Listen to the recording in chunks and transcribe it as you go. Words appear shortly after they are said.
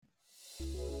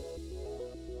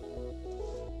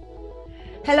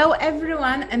Hello,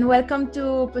 everyone, and welcome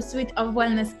to Pursuit of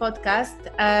Wellness podcast.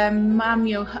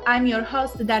 I'm your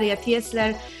host, Daria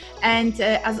Tiesler, and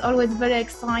as always, very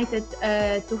excited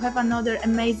to have another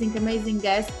amazing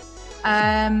guest.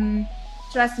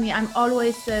 Trust me, I'm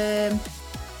always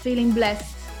feeling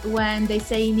blessed when they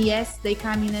say yes, they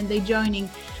come in and they joining,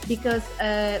 because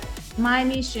my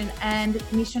mission and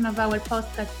mission of our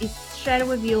podcast is to share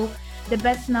with you the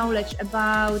best knowledge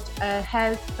about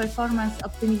health performance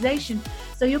optimization,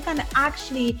 so you can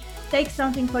actually take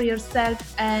something for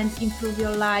yourself and improve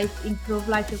your life, improve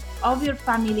life of your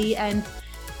family, and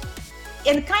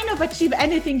kind of achieve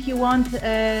anything you want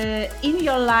in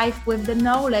your life with the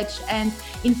knowledge and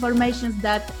information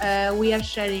that we are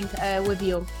sharing with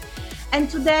you. And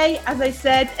today, as I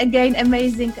said, again,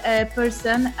 amazing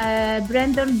person,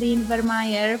 Brendan Dean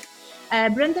Vermeyer.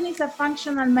 Brendan is a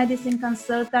functional medicine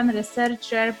consultant,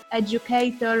 researcher,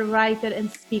 educator, writer,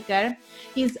 and speaker.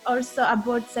 He is also a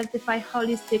board-certified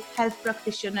holistic health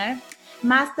practitioner,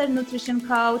 master nutrition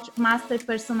coach, master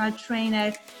personal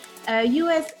trainer,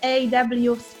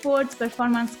 USAW sports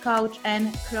performance coach,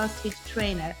 and CrossFit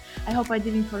trainer. I hope I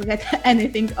didn't forget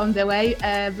anything on the way,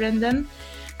 Brendan.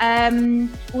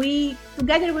 We,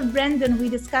 together with Brendan, we're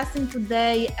discussing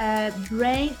today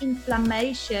brain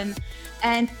inflammation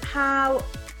and how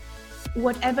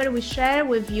whatever we share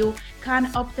with you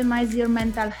can optimize your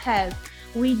mental health.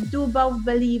 We do both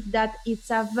believe that it's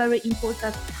a very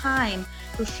important time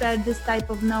to share this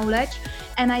type of knowledge,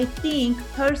 and I think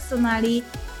personally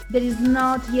there is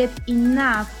not yet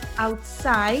enough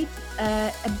outside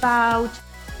about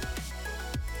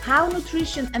how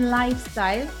nutrition and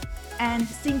lifestyle and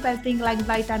simple things like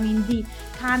vitamin D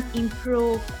can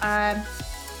improve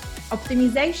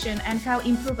optimization and how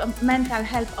improve mental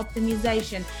health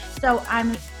optimization. So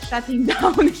I'm shutting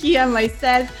down here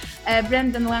myself.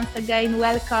 Brendan, once again,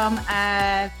 welcome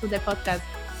to the podcast.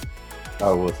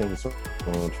 Oh, well, thank you so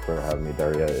much for having me,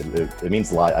 Daria. It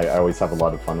means a lot. I always have a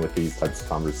lot of fun with these types of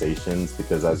conversations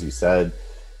because, as you said,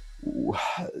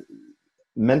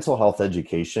 mental health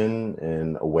education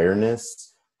and awareness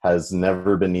has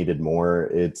never been needed more.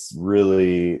 It's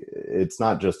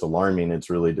not just alarming,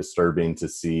 it's really disturbing to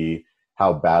see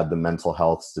how bad the mental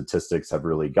health statistics have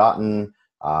really gotten,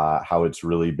 how it's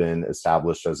really been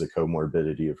established as a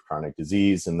comorbidity of chronic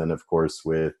disease. And then, of course,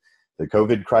 with the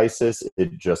COVID crisis,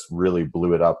 it just really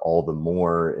blew it up all the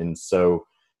more. And so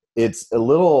it's a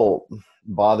little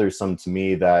bothersome to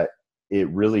me that it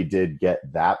really did get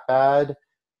that bad.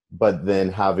 But then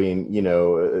having,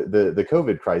 the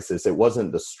COVID crisis, it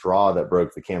wasn't the straw that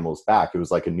broke the camel's back. It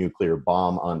was like a nuclear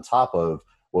bomb on top of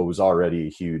what was already a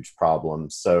huge problem.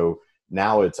 So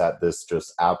now it's at this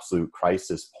just absolute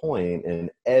crisis point,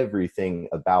 and everything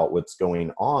about what's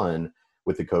going on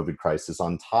with the COVID crisis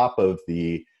on top of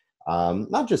the,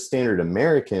 not just standard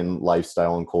American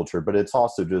lifestyle and culture, but it's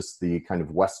also just the kind of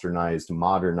westernized,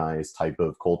 modernized type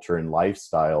of culture and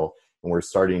lifestyle. And we're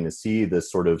starting to see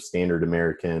this sort of standard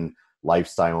American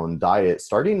lifestyle and diet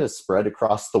starting to spread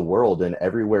across the world, and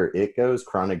everywhere it goes,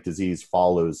 chronic disease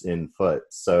follows in foot.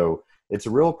 So it's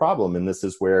a real problem. And this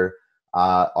is where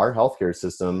our healthcare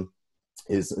system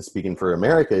is, speaking for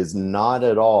America, is not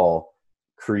at all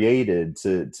created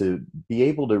to be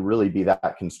able to really be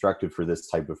that constructive for this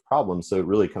type of problem. So it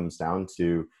really comes down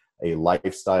to a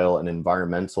lifestyle and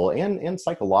environmental and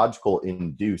psychological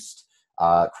induced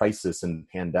crisis and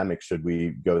pandemic, should we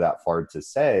go that far to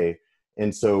say.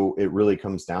 And so it really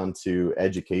comes down to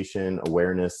education,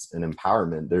 awareness, and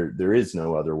empowerment. There is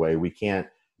no other way. We can't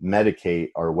medicate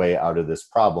our way out of this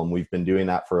problem. We've been doing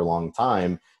that for a long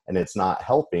time, and it's not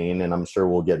helping. And I'm sure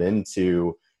we'll get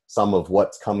into some of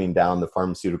what's coming down the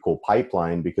pharmaceutical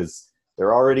pipeline, because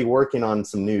they're already working on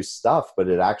some new stuff, but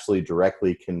it actually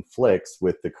directly conflicts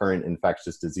with the current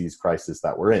infectious disease crisis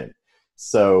that we're in.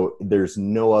 So there's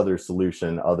no other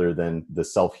solution other than the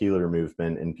self-healer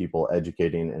movement and people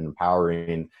educating and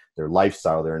empowering their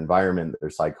lifestyle, their environment, their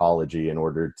psychology in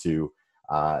order to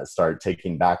start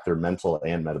taking back their mental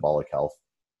and metabolic health.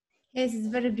 Yes, it's a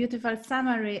very beautiful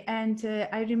summary. And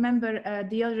I remember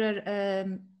the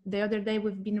other day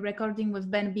we've been recording with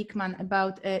Ben Bickman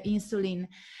about insulin,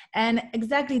 and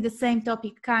exactly the same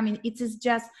topic coming. It is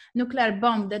just nuclear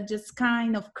bomb that just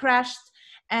kind of crashed,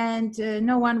 and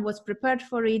no one was prepared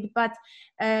for it. But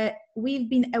we've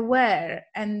been aware,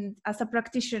 and as a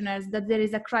practitioners, that there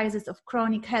is a crisis of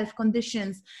chronic health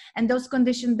conditions, and those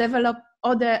conditions develop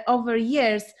over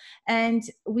years, and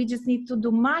we just need to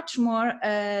do much more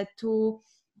to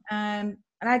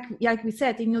like we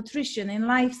said, in nutrition, in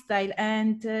lifestyle,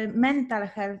 and mental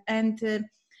health, and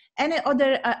any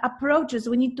other approaches.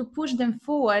 We need to push them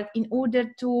forward in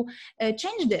order to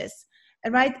change this.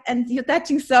 right? And you're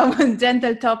touching some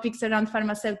gentle topics around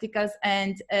pharmaceuticals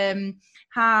and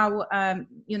how,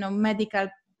 medical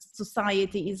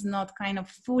society is not kind of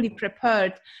fully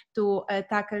prepared to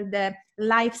tackle the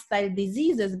lifestyle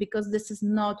diseases, because this is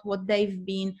not what they've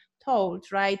been told,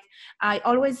 right? I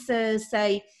always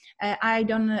say I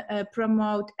don't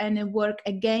promote any work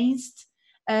against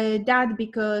that,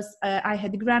 because I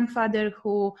had a grandfather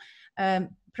who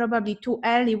probably too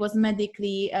early was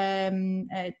medically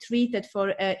treated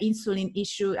for insulin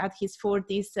issue at his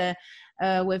 40s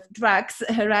with drugs,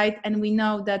 right? And we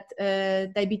know that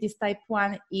diabetes type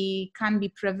 1 is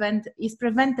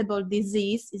preventable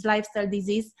disease, is lifestyle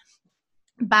disease.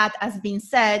 But as been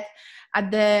said, at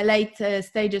the late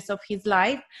stages of his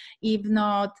life, if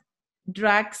not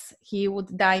drugs, he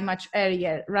would die much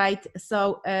earlier, right?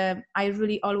 So I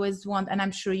really always want, and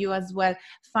I'm sure you as well,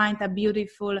 find a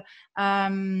beautiful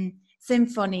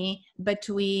symphony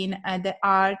between the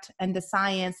art and the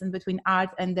science, and between art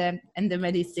and the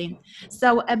medicine.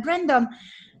 So Brandon,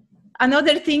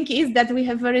 another thing is that we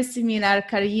have very similar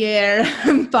career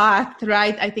path,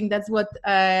 right? I think that's what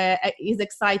is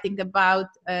exciting about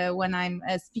when I'm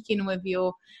speaking with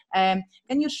you. Can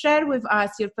you share with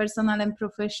us your personal and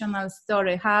professional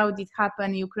story? How did it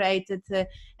happen? You created an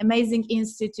amazing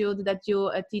institute that you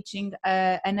are teaching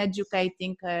and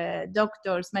educating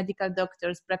doctors, medical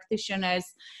doctors, practitioners,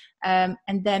 and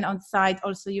then on site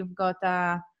also you've got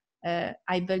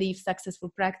I believe, successful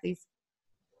practice.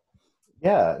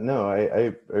 Yeah, no,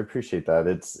 I appreciate that.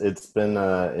 It's been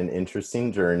an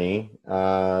interesting journey,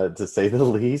 to say the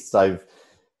least.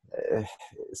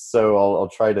 So I'll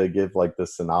try to give like the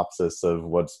synopsis of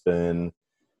what's been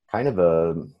kind of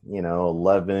a,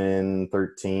 11,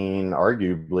 13,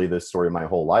 arguably the story of my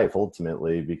whole life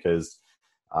ultimately, because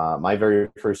my very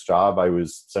first job, I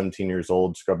was 17 years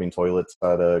old scrubbing toilets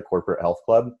at a corporate health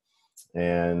club.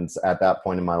 And at that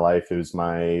point in my life, it was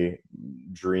my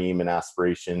dream and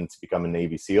aspiration to become a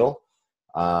Navy SEAL.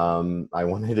 I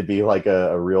wanted to be like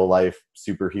a real life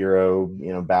superhero,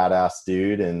 badass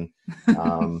dude. And,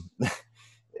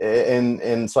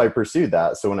 and so I pursued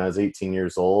that. So when I was 18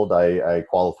 years old, I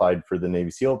qualified for the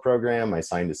Navy SEAL program. I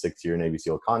signed a 6-year Navy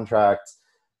SEAL contract.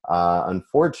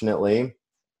 Unfortunately,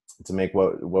 to make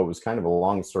what was kind of a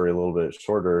long story a little bit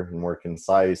shorter and more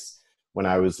concise, when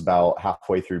I was about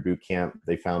halfway through boot camp,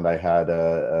 they found I had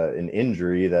an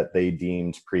injury that they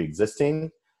deemed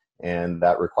pre-existing, and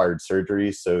that required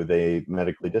surgery. So they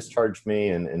medically discharged me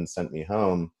and sent me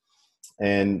home.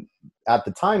 And at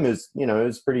the time, it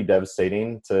was pretty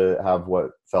devastating to have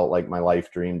what felt like my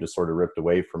life dream just sort of ripped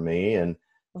away from me. And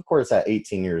of course, at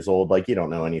 18 years old, like, you don't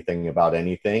know anything about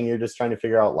anything. You're just trying to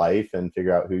figure out life and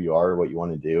figure out who you are, what you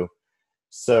want to do.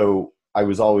 So I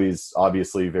was always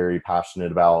obviously very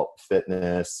passionate about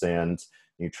fitness and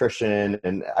nutrition,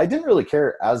 and I didn't really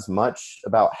care as much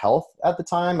about health at the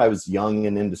time. I was young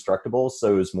and indestructible,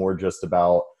 so it was more just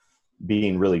about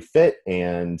being really fit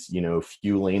and,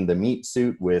 fueling the meat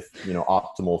suit with,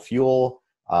 optimal fuel,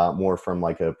 more from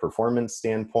like a performance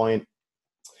standpoint.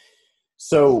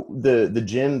 So the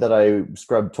gym that I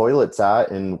scrubbed toilets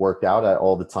at and worked out at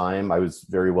all the time, I was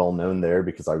very well known there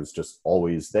because I was just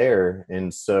always there.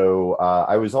 And so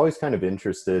I was always kind of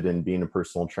interested in being a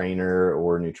personal trainer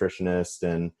or nutritionist,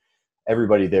 and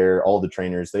everybody there, all the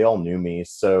trainers, they all knew me.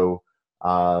 So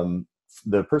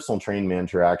the personal training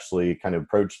manager actually kind of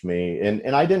approached me,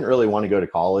 and I didn't really want to go to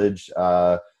college.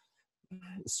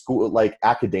 School, like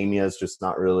academia, is just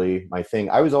not really my thing.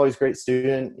 I was always a great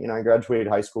student. I graduated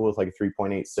high school with like a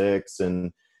 3.86,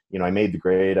 and, I made the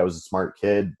grade. I was a smart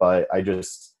kid, but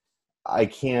I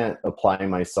can't apply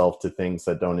myself to things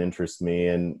that don't interest me.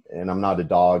 And I'm not a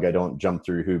dog. I don't jump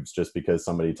through hoops just because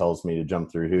somebody tells me to jump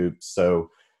through hoops. So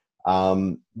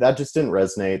that just didn't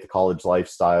resonate, the college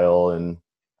lifestyle and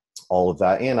all of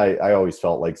that. And I always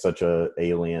felt like such a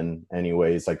alien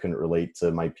anyways. I couldn't relate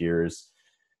to my peers.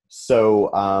 So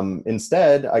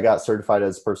instead, I got certified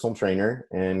as a personal trainer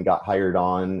and got hired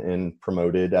on and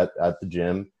promoted at the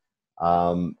gym.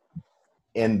 And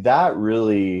that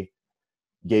really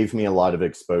gave me a lot of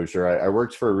exposure. I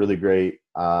worked for a really great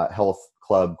health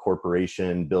club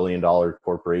corporation, $1 billion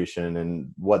corporation,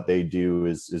 and what they do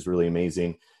is really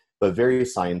amazing, but very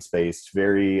science-based,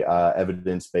 very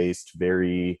evidence-based,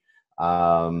 very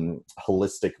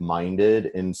holistic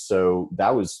minded. And so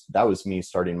that was me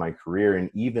starting my career. And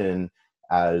even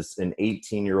as an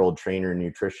 18-year-old trainer,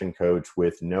 nutrition coach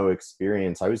with no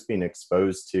experience, I was being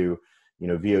exposed to,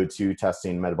 VO2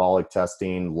 testing, metabolic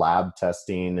testing, lab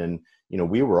testing, and,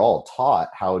 we were all taught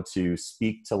how to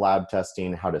speak to lab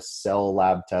testing, how to sell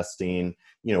lab testing.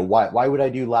 Why would I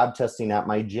do lab testing at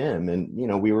my gym? And,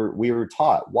 we were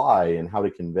taught why and how to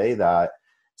convey that.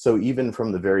 So even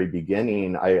from the very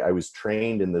beginning, I was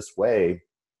trained in this way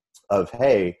of,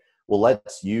 hey, well,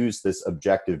 let's use this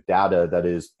objective data that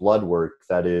is blood work,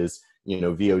 that is,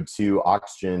 VO2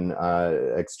 oxygen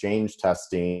exchange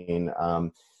testing,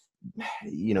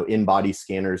 in-body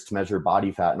scanners to measure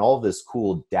body fat and all of this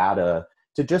cool data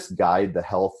to just guide the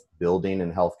health building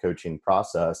and health coaching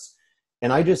process.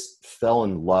 And I just fell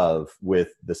in love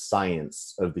with the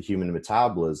science of the human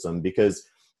metabolism, because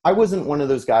I wasn't one of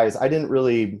those guys. I didn't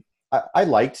really, I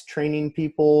liked training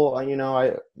people.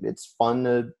 It's fun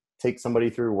to take somebody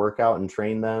through a workout and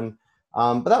train them.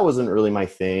 But that wasn't really my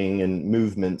thing. And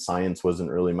movement science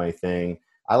wasn't really my thing.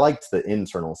 I liked the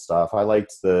internal stuff. I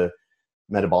liked the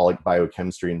metabolic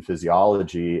biochemistry and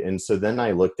physiology. And so then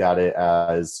I looked at it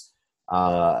as,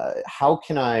 how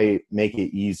can I make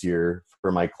it easier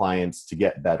for my clients to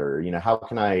get better? How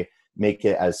can I make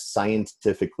it as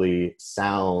scientifically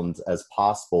sound as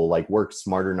possible, like work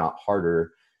smarter, not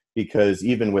harder? Because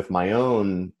even with my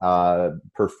own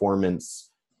performance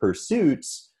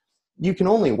pursuits, you can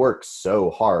only work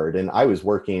so hard. And I was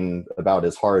working about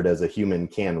as hard as a human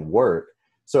can work.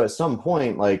 So at some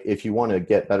point, like if you want to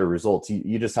get better results,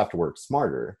 you just have to work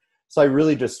smarter. So I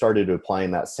really just started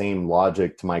applying that same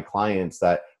logic to my clients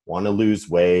that want to lose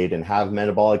weight and have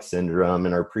metabolic syndrome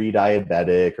and are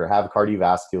pre-diabetic or have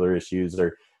cardiovascular issues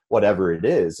or whatever it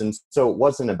is. And so it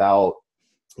wasn't about,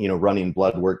 running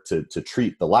blood work to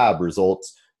treat the lab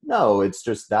results. No, it's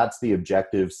just, that's the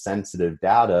objective, sensitive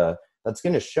data that's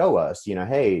going to show us,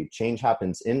 hey, change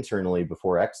happens internally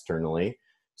before externally.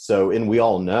 So, and we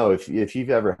all know, if you've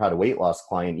ever had a weight loss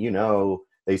client,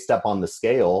 they step on the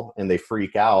scale and they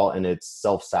freak out and it's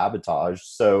self-sabotage.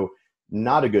 So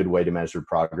not a good way to measure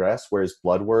progress, whereas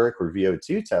blood work or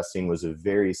VO2 testing was a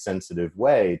very sensitive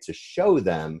way to show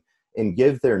them and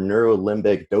give their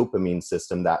neurolimbic dopamine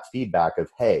system that feedback of,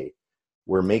 hey,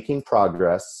 we're making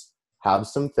progress, have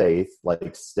some faith,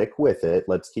 like stick with it,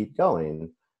 let's keep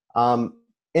going.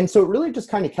 And so it really just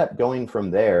kind of kept going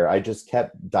from there. I just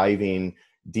kept diving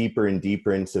deeper and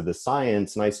deeper into the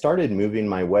science, and I started moving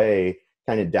my way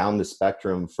kind of down the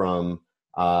spectrum from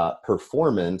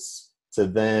performance to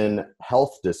then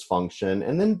health dysfunction.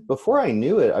 And then before I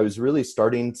knew it, I was really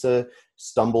starting to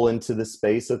stumble into the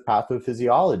space of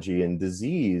pathophysiology and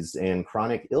disease and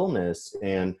chronic illness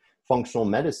and functional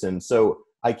medicine. So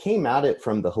I came at it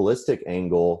from the holistic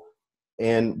angle.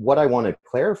 And what I want to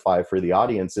clarify for the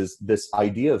audience is this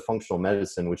idea of functional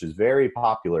medicine, which is very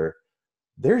popular.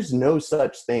 There's no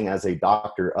such thing as a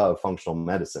doctor of functional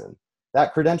medicine.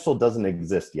 That credential doesn't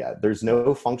exist yet. There's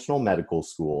no functional medical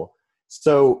school.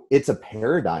 So it's a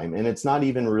paradigm, and it's not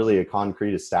even really a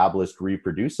concrete, established,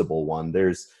 reproducible one.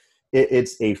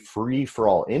 It's a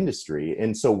free-for-all industry.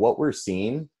 And so what we're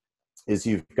seeing is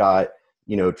you've got,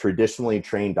 traditionally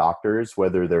trained doctors,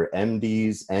 whether they're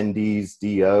MDs, NDs,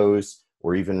 DOs,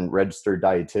 or even registered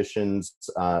dietitians,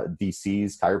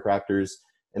 DCs, chiropractors.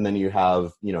 And then you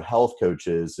have, health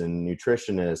coaches and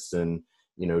nutritionists and,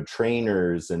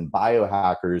 trainers and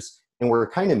biohackers. And we're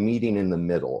kind of meeting in the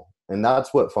middle. And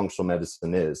that's what functional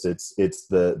medicine is. It's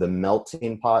the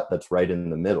melting pot that's right in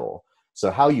the middle. So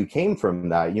how you came from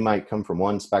that, you might come from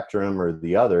one spectrum or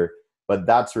the other, but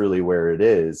that's really where it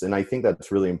is. And I think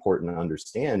that's really important to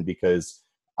understand, because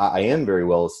I am very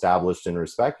well established and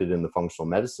respected in the functional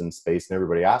medicine space. And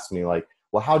everybody asks me like,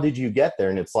 well, how did you get there?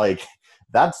 And it's like,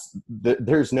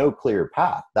 there's no clear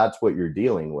path. That's what you're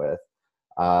dealing with.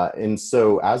 And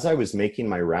so as I was making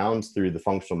my rounds through the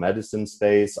functional medicine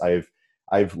space,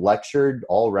 I've lectured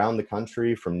all around the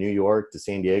country, from New York to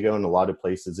San Diego and a lot of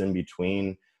places in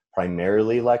between,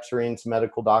 primarily lecturing to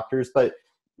medical doctors. But,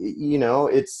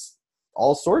 it's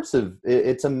all sorts of,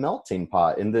 it's a melting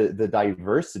pot, and the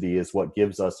diversity is what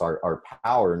gives us our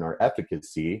power and our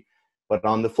efficacy. But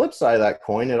on the flip side of that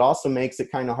coin, it also makes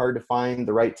it kind of hard to find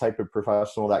the right type of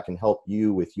professional that can help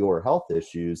you with your health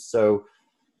issues. So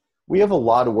we have a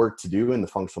lot of work to do in the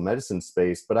functional medicine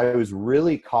space, but I was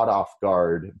really caught off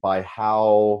guard by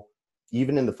how,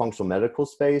 even in the functional medical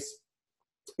space,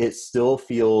 it still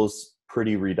feels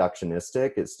pretty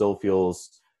reductionistic. It still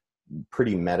feels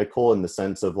pretty medical in the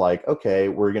sense of like, okay,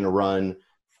 we're going to run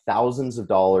thousands of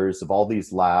dollars of all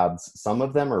these labs. Some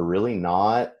of them are really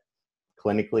not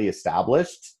clinically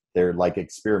established. They're like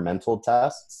experimental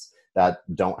tests that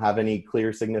don't have any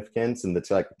clear significance, and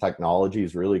the technology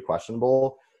is really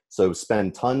questionable. So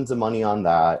spend tons of money on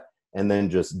that, and then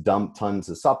just dump tons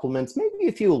of supplements, maybe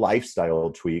a few lifestyle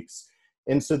tweaks.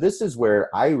 And so this is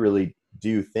where I really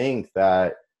do think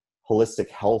that holistic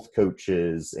health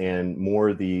coaches and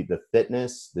more the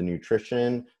fitness, the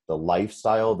nutrition, the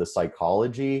lifestyle, the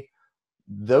psychology.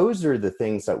 Those are the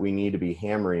things that we need to be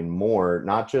hammering more,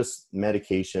 not just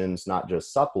medications, not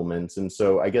just supplements. And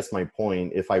so I guess my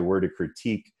point, if I were to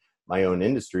critique my own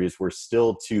industry, is we're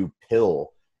still too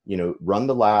pill, run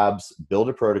the labs, build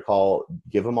a protocol,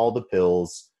 give them all the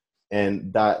pills.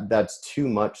 And that's too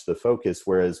much the focus.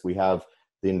 Whereas we have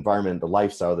the environment, the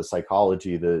lifestyle, the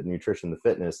psychology, the nutrition, the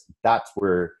fitness, that's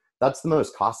the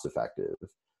most cost effective.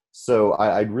 So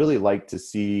I'd really like to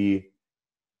see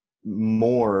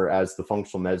more as the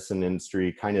functional medicine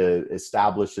industry kind of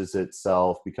establishes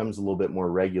itself, becomes a little bit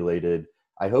more regulated.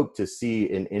 I hope to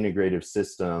see an integrative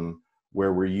system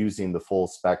where we're using the full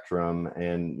spectrum.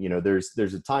 And,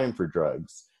 there's a time for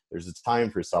drugs, there's a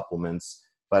time for supplements.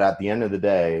 But at the end of the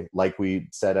day, like we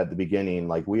said at the beginning,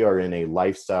 like we are in a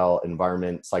lifestyle,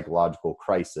 environment, psychological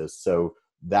crisis. So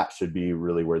that should be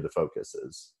really where the focus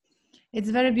is. It's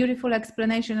a very beautiful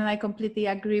explanation, and I completely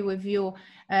agree with you.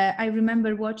 I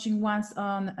remember watching once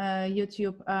on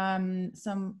YouTube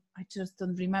I just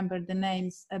don't remember the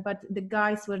names, but the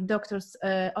guys were doctors,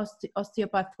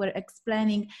 osteopaths, were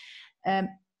explaining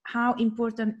how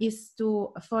important is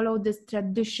to follow this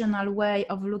traditional way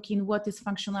of looking what is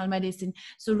functional medicine.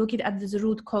 So looking at these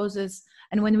root causes.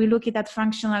 And when we look at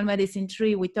functional medicine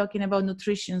tree, we're talking about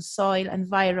nutrition, soil,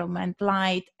 environment,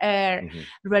 light, air,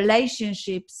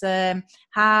 relationships.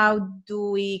 How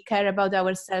do we care about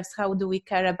ourselves? How do we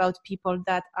care about people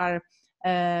that are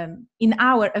in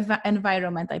our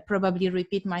environment? I probably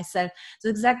repeat myself. So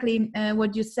exactly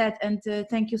what you said. And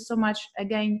thank you so much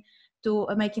again to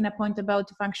making a point about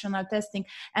functional testing.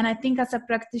 And I think as a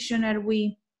practitioner,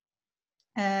 we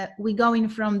going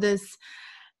from this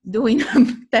doing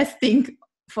testing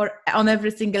on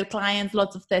every single client,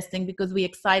 lots of testing because we're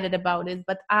excited about it.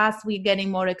 But as we're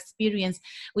getting more experience,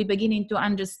 we're beginning to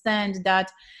understand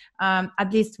that,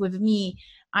 at least with me,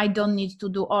 I don't need to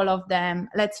do all of them.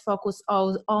 Let's focus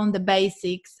on the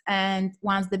basics. And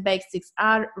once the basics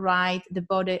are right, the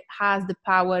body has the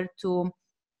power to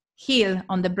heal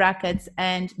on the brackets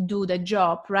and do the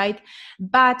job, right?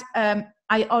 But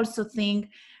I also think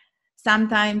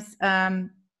sometimes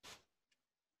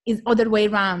is other way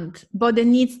around. Body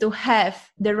needs to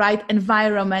have the right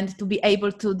environment to be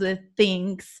able to do the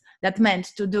things that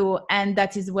meant to do, and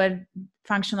that is where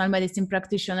functional medicine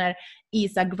practitioner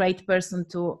is a great person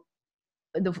to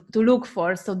look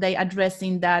for. So they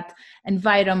addressing that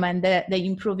environment, they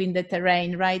improving the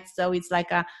terrain, right? So it's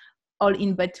like a all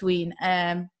in between.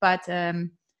 But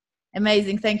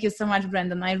amazing. Thank you so much,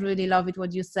 Brendan. I really love it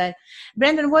what you said.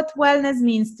 Brendan, what wellness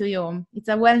means to you? It's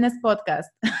a wellness podcast.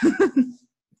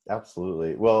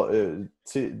 Absolutely. Well,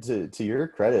 to your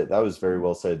credit, that was very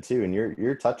well said too. And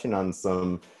you're touching on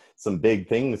some big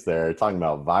things there, talking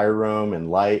about virome and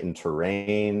light and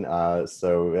terrain.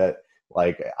 So that,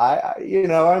 like,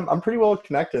 I'm pretty well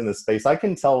connected in this space. I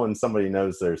can tell when somebody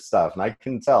knows their stuff, and I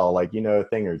can tell, like, a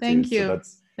thing or two. Thank you.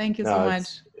 Thank you so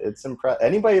much. It's impressive.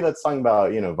 Anybody that's talking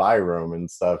about, virome and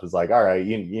stuff is like, all right,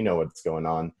 you know what's going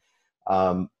on.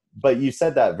 But you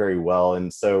said that very well.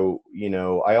 And so,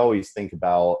 I always think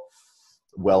about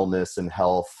wellness and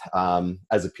health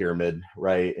as a pyramid,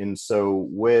 right? And so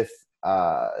with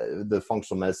the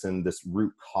functional medicine, this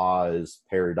root cause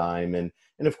paradigm, and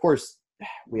of course,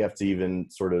 we have to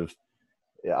even sort of,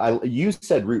 you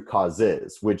said root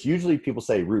causes, which usually people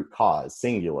say root cause,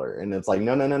 singular. And it's like,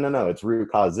 no, it's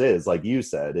root causes. Like you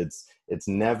said, it's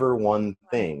never one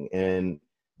thing. And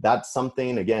that's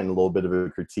something, again, a little bit of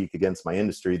a critique against my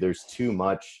industry. There's too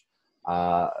much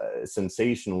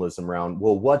sensationalism around,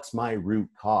 well, what's my root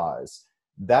cause?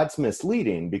 That's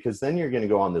misleading, because then you're going to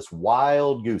go on this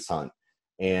wild goose hunt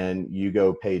and you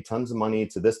go pay tons of money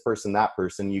to this person, that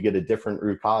person, you get a different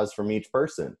root cause from each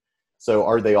person. So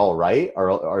are they all right?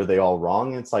 Are they all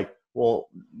wrong? It's like, well,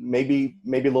 maybe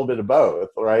a little bit of both,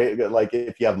 right? Like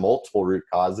if you have multiple root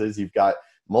causes, you've got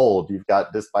mold, you've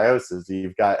got dysbiosis,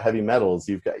 you've got heavy metals,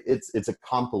 it's a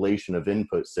compilation of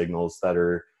input signals that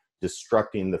are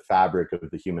destructing the fabric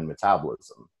of the human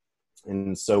metabolism.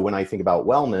 And so when I think about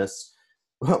wellness,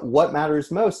 what matters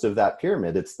most of that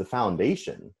pyramid? It's the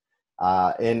foundation.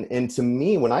 And to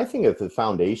me, when I think of the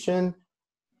foundation,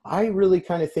 I really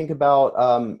kind of think about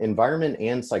environment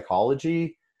and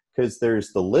psychology, because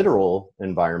there's the literal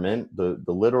environment, the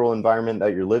literal environment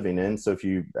that you're living in. So if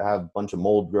you have a bunch of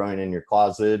mold growing in your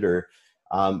closet, or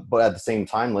but at the same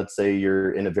time, let's say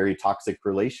you're in a very toxic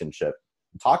relationship.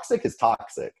 Toxic is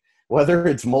toxic. Whether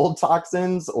it's mold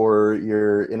toxins or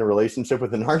you're in a relationship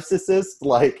with a narcissist,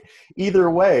 like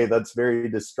either way, that's very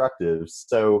destructive.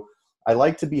 So I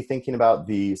like to be thinking about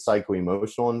the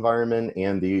psycho-emotional environment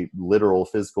and the literal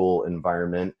physical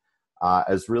environment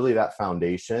as really that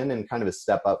foundation, and kind of a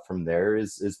step up from there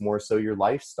is more so your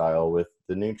lifestyle with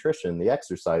the nutrition, the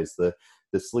exercise, the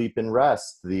sleep and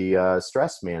rest, the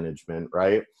stress management,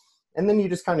 right? And then you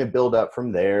just kind of build up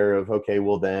from there of, okay,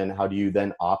 well then how do you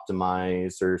then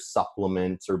optimize or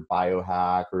supplement or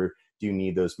biohack, or do you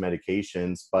need those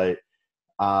medications? But,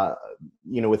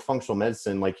 with functional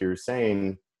medicine, like you were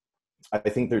saying, I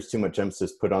think there's too much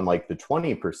emphasis put on like the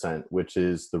 20%, which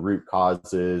is the root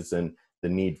causes and the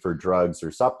need for drugs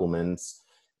or supplements.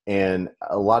 And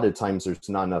a lot of times there's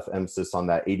not enough emphasis on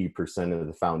that 80% of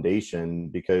the foundation,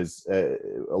 because a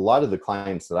lot of the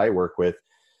clients that I work with,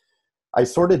 I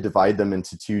sort of divide them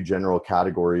into two general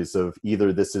categories of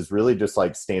either this is really just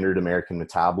like standard American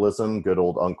metabolism, good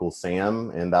old Uncle Sam,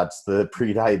 and that's the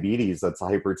pre-diabetes, that's the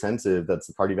hypertensive, that's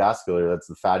the cardiovascular, that's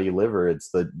the fatty liver, it's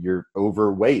the you're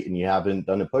overweight and you haven't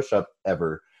done a push-up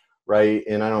ever, right?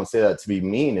 And I don't say that to be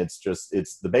mean, it's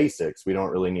the basics. We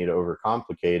don't really need to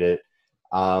overcomplicate it.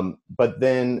 But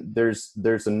then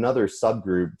there's another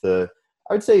subgroup,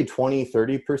 I would say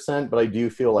 20-30%, but I do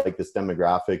feel like this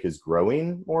demographic is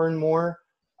growing more and more.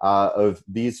 Of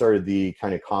these are the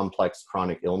kind of complex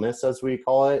chronic illness, as we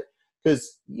call it,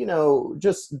 because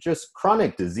just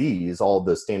chronic disease, all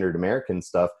the standard American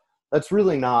stuff, that's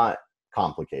really not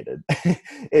complicated.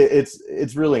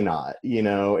 It's really not,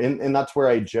 and that's where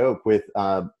I joke with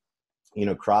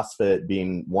CrossFit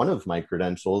being one of my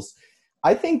credentials.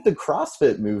 I think the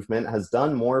CrossFit movement has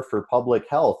done more for public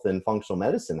health than functional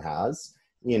medicine has.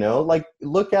 Like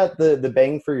look at the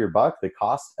bang for your buck, the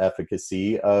cost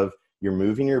efficacy of you're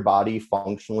moving your body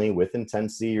functionally with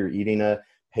intensity, you're eating a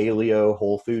paleo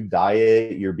whole food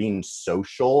diet, you're being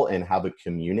social and have a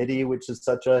community, which is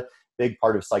such a big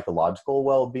part of psychological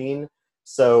well-being.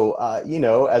 So,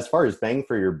 as far as bang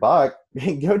for your buck,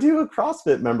 go do a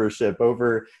CrossFit membership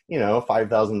over,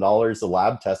 $5,000 of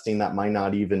lab testing that might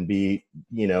not even be,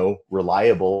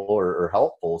 reliable or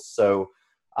helpful. So,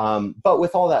 but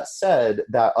with all that said,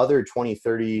 that other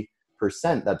 20-30%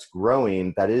 that's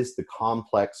growing, that is the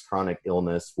complex chronic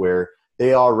illness where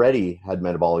they already had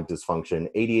metabolic dysfunction.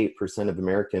 88% of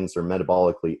Americans are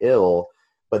metabolically ill.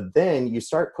 But then you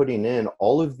start putting in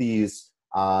all of these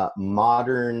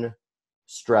modern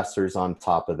stressors on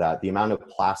top of that, the amount of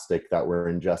plastic that we're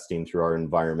ingesting through our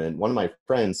environment. One of my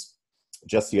friends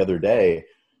just the other day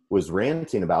was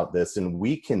ranting about this, and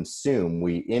we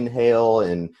inhale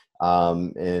and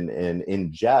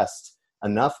ingest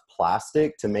enough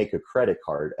plastic to make a credit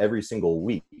card every single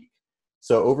week.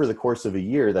 So over the course of a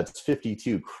year, that's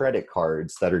 52 credit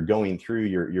cards that are going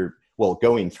through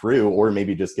going through, or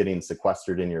maybe just getting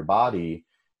sequestered in your body,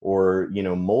 or,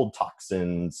 mold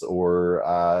toxins, or,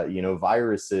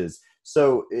 viruses.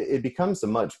 So it becomes a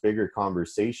much bigger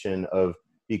conversation of,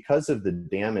 because of the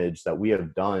damage that we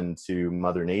have done to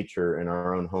Mother Nature and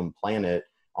our own home planet,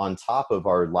 on top of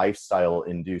our lifestyle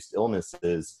induced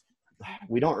illnesses,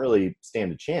 we don't really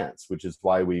stand a chance, which is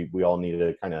why we all need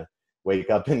to kind of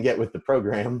wake up and get with the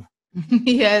program.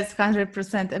 Yes,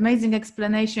 100%. Amazing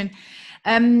explanation.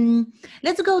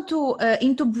 Let's go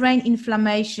into brain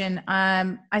inflammation.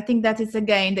 I think that is,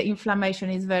 again, the inflammation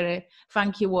is very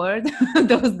funky word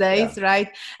those days, yeah. Right?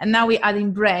 And now we're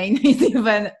adding brain. It's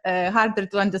even harder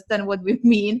to understand what we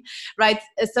mean, right?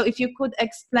 So if you could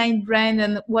explain brain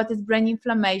and what is brain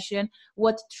inflammation,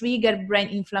 what triggered brain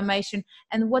inflammation,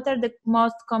 and what are the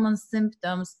most common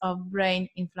symptoms of brain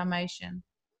inflammation?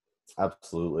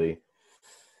 Absolutely.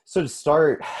 So to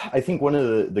start, I think one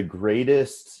of the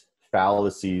greatest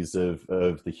fallacies of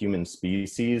the human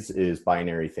species is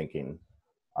binary thinking.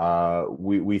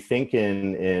 We think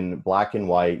in black and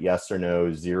white, yes or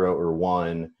no, 0 or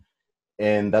 1,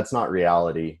 and that's not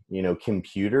reality.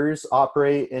 Computers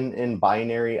operate in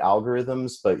binary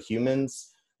algorithms, but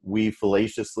humans, we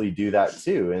fallaciously do that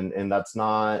too, and that's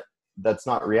not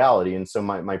reality. And so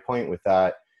my point with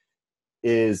that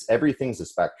is everything's a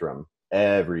spectrum.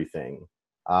 Everything.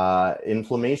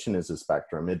 Inflammation is a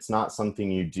spectrum. It's not something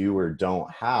you do or don't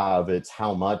have. It's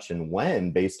how much and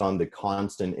when, based on the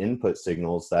constant input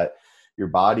signals that your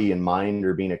body and mind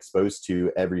are being exposed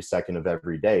to every second of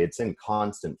every day. It's in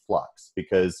constant flux,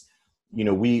 because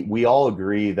we all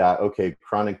agree that, okay,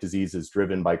 chronic disease is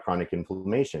driven by chronic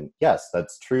inflammation. Yes,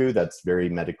 that's true. That's very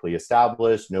medically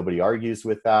established. Nobody argues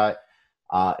with that.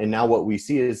 And now what we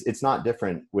see is it's not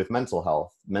different with mental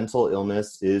health. Mental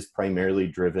illness is primarily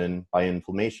driven by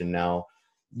inflammation. Now,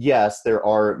 yes, there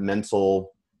are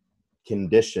mental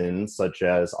conditions such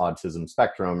as autism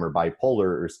spectrum or bipolar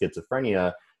or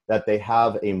schizophrenia that they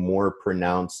have a more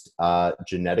pronounced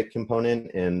genetic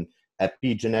component and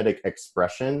epigenetic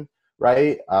expression,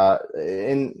 right?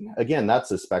 And again,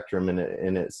 that's a spectrum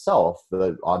in itself.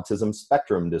 The autism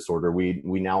spectrum disorder, we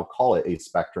now call it a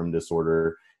spectrum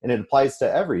disorder, and it applies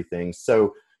to everything.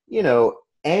 So,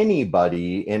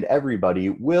 anybody and everybody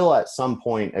will at some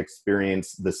point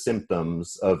experience the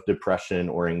symptoms of depression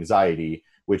or anxiety,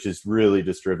 which is really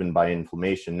just driven by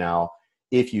inflammation. Now,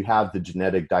 if you have the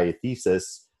genetic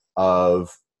diathesis of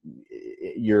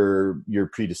you're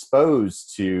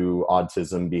predisposed to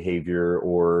autism behavior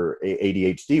or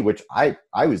ADHD, which I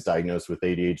was diagnosed with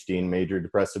ADHD and major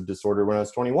depressive disorder when I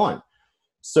was 21.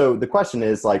 So the question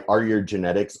is, like, are your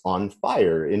genetics on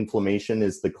fire? Inflammation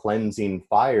is the cleansing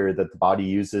fire that the body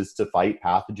uses to fight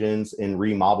pathogens and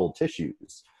remodel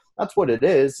tissues. That's what it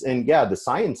is. And yeah, the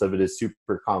science of it is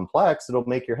super complex. It'll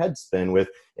make your head spin with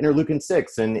interleukin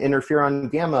 6 and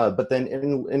interferon gamma, but then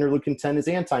interleukin 10 is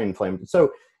anti-inflammatory.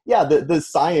 So yeah, the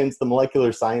science, the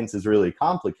molecular science is really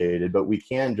complicated, but we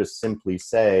can just simply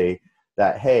say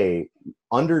that, hey,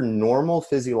 under normal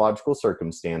physiological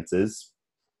circumstances,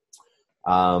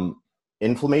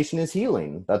 inflammation is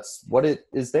healing. That's what it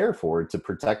is there for, to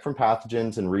protect from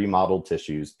pathogens and remodel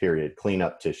tissues, period, clean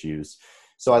up tissues.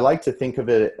 So I like to think of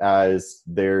it as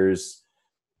there's,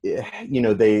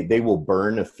 they will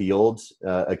burn a field,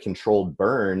 a controlled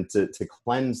burn to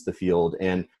cleanse the field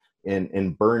and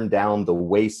burn down the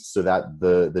waste so that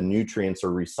the nutrients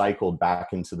are recycled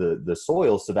back into the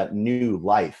soil so that new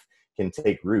life can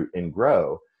take root and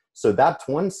grow. So that's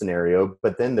one scenario,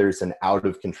 but then there's an out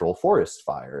of control forest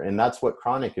fire. And that's what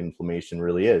chronic inflammation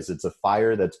really is. It's a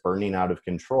fire that's burning out of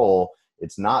control.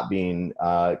 It's not being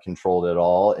controlled at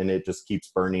all, and it just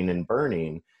keeps burning and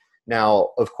burning. Now,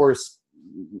 of course,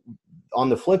 on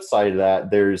the flip side of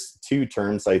that, there's two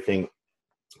terms I think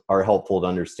are helpful to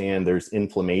understand. There's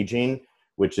inflammaging,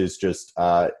 which is just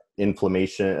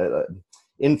inflammation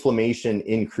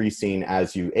increasing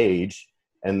as you age.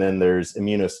 And then there's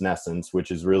immunosenescence,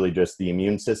 which is really just the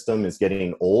immune system is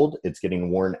getting old, it's getting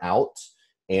worn out,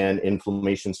 and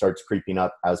inflammation starts creeping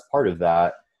up as part of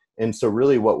that. And so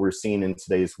really what we're seeing in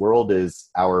today's world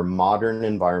is our modern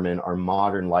environment, our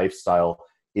modern lifestyle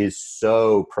is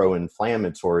so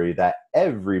pro-inflammatory that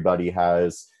everybody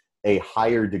has a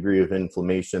higher degree of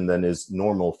inflammation than is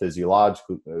normal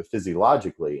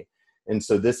physiologically. And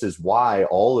so this is why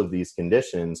all of these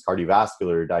conditions,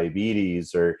 cardiovascular,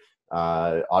 diabetes, or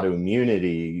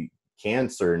autoimmunity,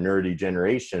 cancer,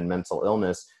 neurodegeneration, mental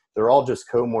illness, they're all just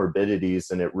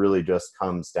comorbidities, and it really just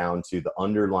comes down to the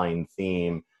underlying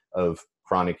theme of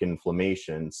chronic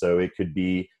inflammation. So it could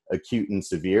be acute and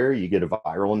severe. You get a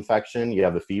viral infection, you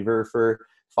have a fever for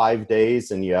 5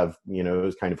 days, and you have,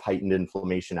 kind of heightened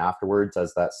inflammation afterwards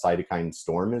as that cytokine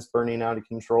storm is burning out of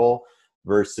control,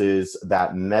 versus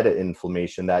that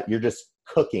meta-inflammation that you're just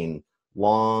cooking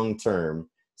long term.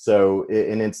 So,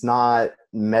 and it's not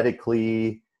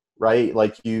medically, right?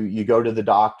 Like you go to the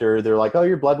doctor, they're like, oh,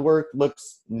 your blood work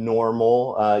looks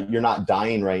normal. You're not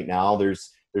dying right now. There's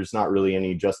not really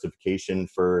any justification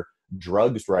for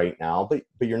drugs right now,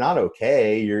 but you're not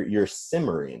okay. You're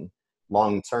simmering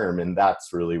long term, and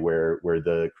that's really where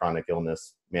the chronic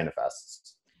illness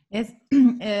manifests. Yes,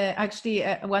 actually,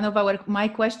 one of my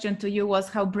question to you was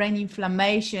how brain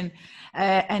inflammation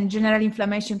and general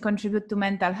inflammation contribute to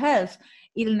mental health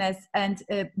illness. And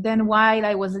then while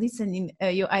I was listening,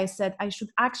 I said I should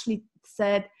actually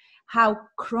said how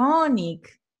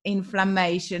chronic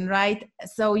inflammation, right?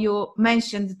 So you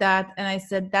mentioned that, and I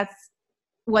said that's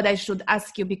what I should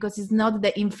ask you, because it's not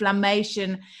the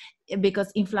inflammation,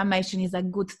 because inflammation is a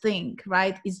good thing,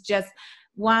 right? It's just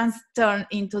once turned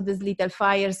into these little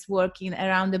fires working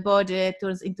around the body,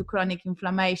 turns into chronic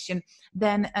inflammation,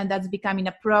 then that's becoming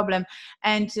a problem.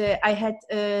 And I had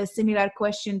a similar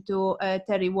question to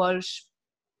Terry Walsh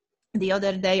the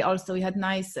other day. Also, we had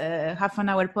nice half an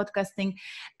hour podcasting,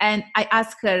 and I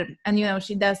asked her, and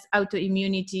she does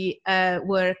autoimmunity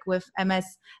work with MS,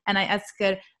 and I asked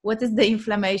her, what is the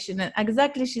inflammation? And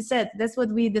exactly she said, that's what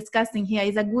we're discussing here,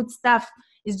 is a good stuff.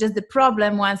 It's just the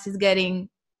problem once it's getting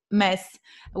mess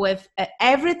with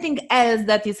everything else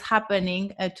that is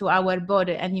happening to our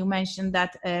body. And you mentioned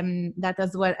that that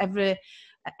as well, every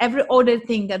other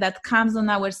thing that comes on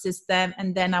our system,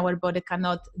 and then our body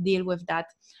cannot deal with that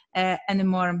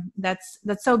anymore. That's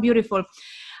so beautiful.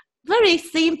 Very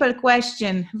simple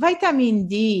question. Vitamin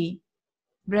D,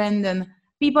 Brendan,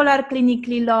 people are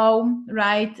clinically low,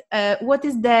 right? What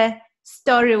is the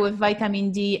story with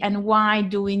vitamin D, and why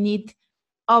do we need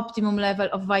optimum level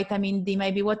of vitamin D?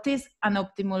 Maybe what is an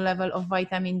optimal level of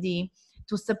vitamin D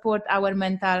to support our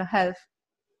mental health?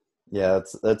 Yeah,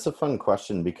 that's a fun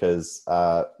question, because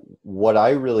what I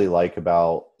really like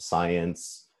about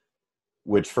science,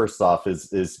 which first off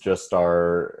is just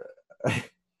our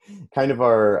kind of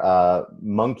our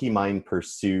monkey mind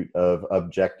pursuit of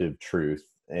objective truth,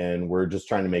 and we're just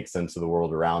trying to make sense of the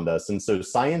world around us. And so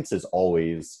science is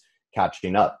always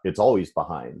catching up. It's always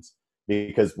behind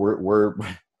because we're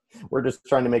just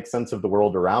trying to make sense of the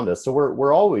world around us. So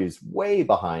we're always way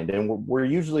behind, and we're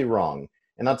usually wrong.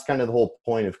 And that's kind of the whole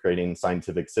point of creating a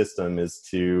scientific system, is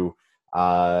to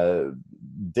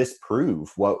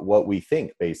disprove what we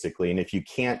think, basically. And if you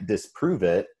can't disprove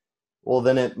it, well,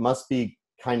 then it must be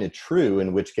kind of true,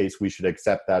 in which case we should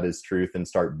accept that as truth and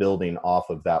start building off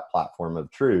of that platform of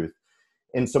truth.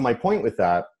 And so my point with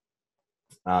that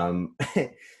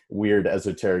weird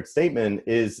esoteric statement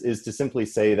is to simply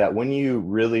say that when you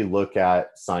really look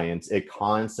at science, it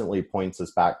constantly points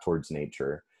us back towards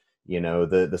nature. You know,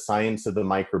 the science of the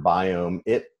microbiome,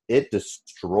 it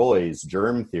destroys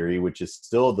germ theory, which is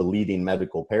still the leading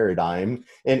medical paradigm.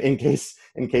 And in case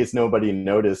nobody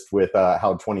noticed with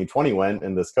how 2020 went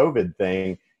and this COVID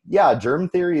thing, yeah, germ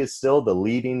theory is still the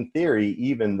leading theory,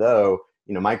 even though,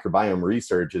 you know, microbiome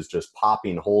research is just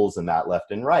popping holes in that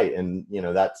left and right. And, you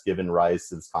know, that's given rise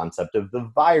to this concept of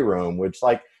the virome, which,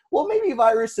 like, well, maybe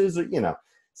viruses are, you know.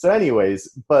 So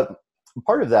anyways, but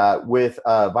part of that with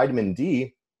vitamin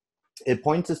D, it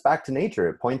points us back to nature.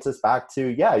 It points us back to,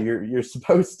 yeah, you're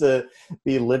supposed to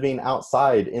be living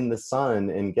outside in the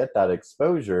sun and get that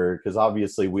exposure, because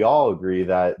obviously we all agree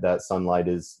that sunlight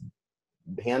is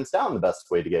hands down the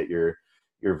best way to get your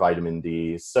vitamin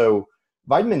D. So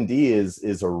vitamin D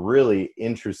is a really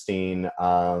interesting,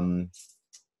 I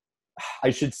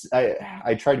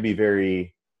try to be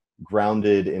very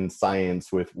grounded in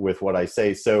science with what I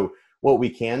say. So what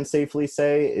we can safely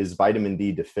say is vitamin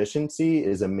D deficiency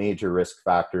is a major risk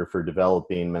factor for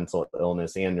developing mental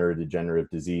illness and neurodegenerative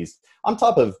disease, on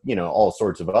top of, you know, all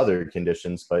sorts of other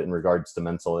conditions, but in regards to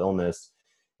mental illness.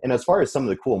 And as far as some of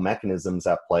the cool mechanisms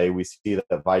at play, we see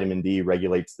that vitamin D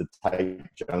regulates the tight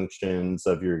junctions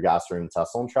of your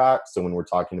gastrointestinal tract. So when we're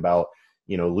talking about,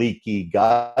 you know, leaky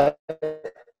gut,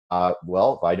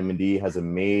 well, vitamin D has a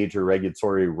major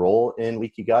regulatory role in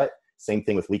leaky gut. Same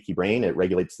thing with leaky brain. It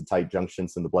regulates the tight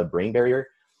junctions in the blood-brain barrier.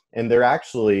 And they're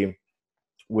actually,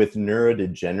 with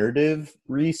neurodegenerative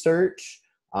research,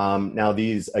 now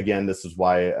these, again, this is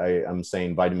why I'm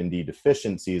saying vitamin D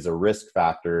deficiency is a risk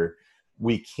factor.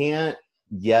 We can't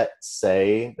yet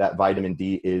say that vitamin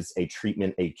D is a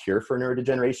treatment, a cure for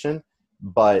neurodegeneration,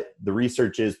 but the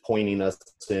research is pointing us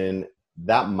in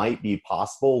that might be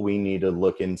possible. We need to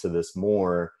look into this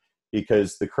more,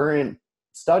 because the current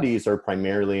studies are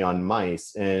primarily on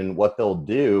mice, and what they'll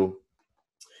do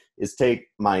is take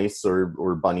mice or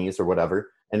bunnies or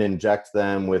whatever and inject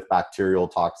them with bacterial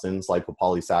toxins,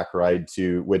 lipopolysaccharide,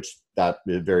 to which that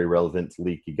is very relevant to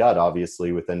leaky gut,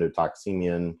 obviously, with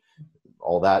endotoxemia and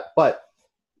all that. But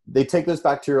they take those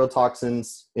bacterial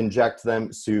toxins, inject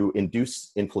them to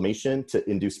induce inflammation, to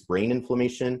induce brain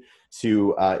inflammation,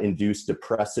 to induce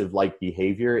depressive-like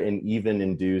behavior, and even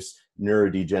induce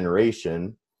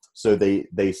neurodegeneration. So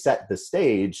they set the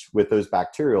stage with those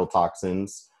bacterial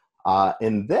toxins,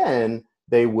 and then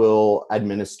they will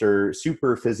administer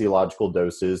super physiological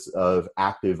doses of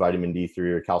active vitamin D3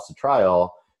 or calcitriol.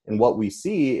 And what we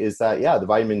see is that, yeah, the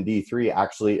vitamin D3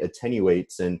 actually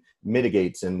attenuates and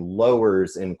mitigates and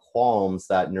lowers and calms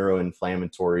that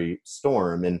neuroinflammatory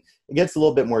storm. And it gets a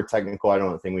little bit more technical. I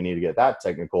don't think we need to get that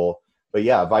technical. But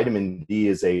yeah, vitamin D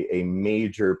is a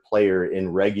major player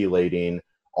in regulating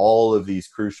all of these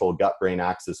crucial gut-brain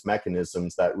axis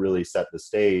mechanisms that really set the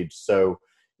stage. So,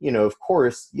 you know, of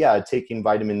course, yeah, taking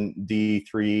vitamin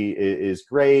D3 is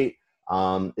great.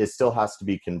 It still has to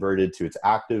be converted to its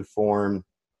active form.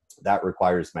 That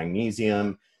requires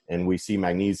magnesium, and we see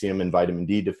magnesium and vitamin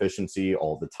D deficiency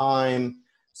all the time.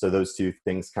 So those two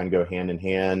things kind of go hand in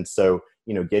hand. So,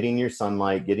 you know, getting your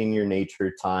sunlight, getting your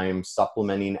nature time,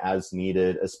 supplementing as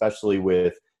needed, especially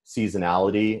with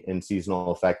seasonality and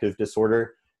seasonal affective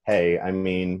disorder. Hey, I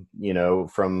mean, you know,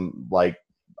 from like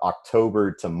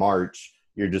October to March,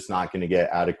 you're just not going to get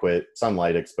adequate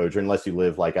sunlight exposure unless you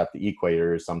live like at the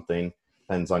equator or something.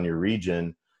 Depends on your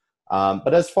region.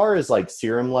 But as far as like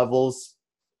serum levels,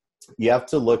 you have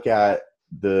to look at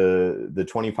the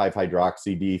 25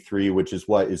 hydroxy D3, which is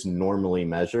what is normally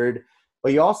measured.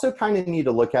 But you also kind of need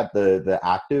to look at the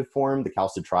active form, the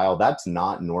calcitriol. That's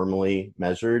not normally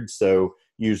measured. So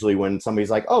usually when somebody's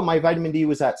like, oh, my vitamin D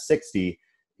was at 60,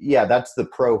 yeah, that's the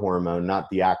prohormone, not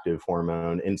the active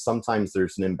hormone. And sometimes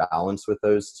there's an imbalance with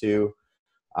those two.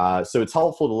 So it's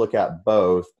helpful to look at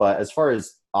both. But as far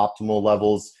as optimal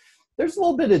levels, there's a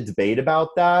little bit of debate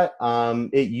about that.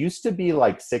 It used to be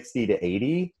like 60 to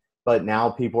 80, but now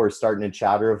people are starting to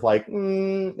chatter of like,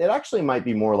 it actually might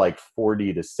be more like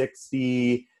 40 to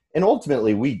 60. and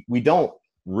ultimately we don't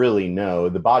really know.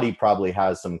 The body probably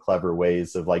has some clever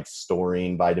ways of like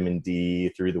storing vitamin D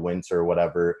through the winter or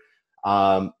whatever.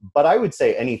 But I would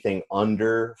say anything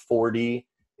under 40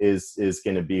 is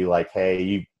going to be like, hey,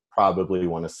 you probably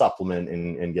want to supplement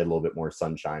and get a little bit more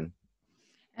sunshine.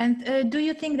 And do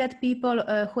you think that people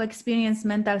who experience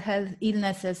mental health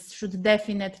illnesses should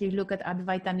definitely look at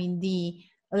vitamin D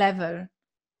level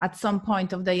at some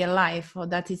point of their life, or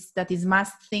that is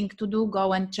must thing to do?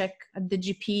 Go and check at the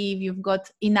GP if you've got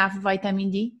enough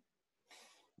vitamin D.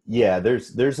 Yeah,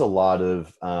 there's a lot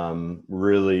of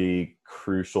really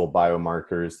crucial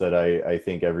biomarkers that I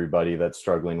think everybody that's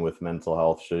struggling with mental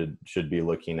health should be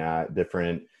looking at.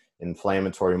 Different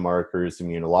inflammatory markers,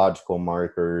 immunological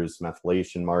markers,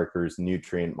 methylation markers,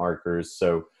 nutrient markers.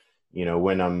 So,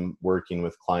 when I'm working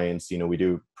with clients, we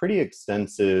do pretty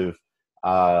extensive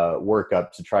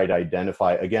workup to try to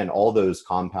identify, again, all those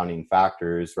compounding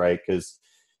factors, right? Because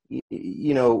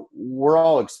we're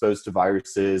all exposed to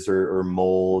viruses or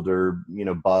mold or,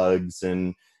 bugs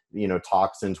and,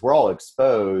 toxins. We're all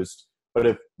exposed, but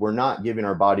if we're not giving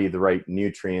our body the right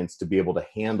nutrients to be able to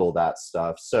handle that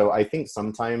stuff. So I think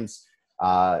sometimes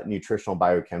nutritional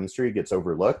biochemistry gets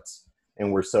overlooked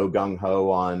and we're so gung-ho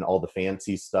on all the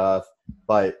fancy stuff.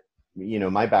 But,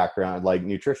 my background, like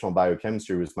nutritional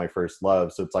biochemistry was my first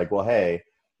love. So it's like, well, hey,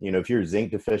 if you're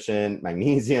zinc deficient,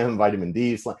 magnesium, vitamin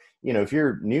D, if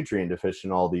you're nutrient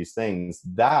deficient, all these things,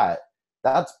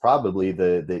 that's probably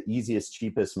the easiest,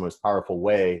 cheapest, most powerful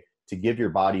way to give your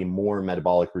body more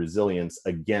metabolic resilience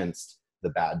against the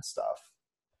bad stuff.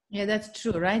 Yeah, that's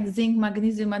true, right? Zinc,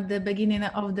 magnesium at the beginning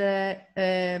of the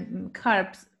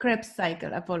Krebs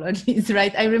cycle, apologies,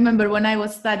 right? I remember when I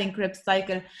was studying Krebs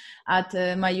cycle at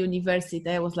my university,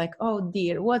 I was like, oh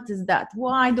dear, what is that?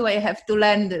 Why do I have to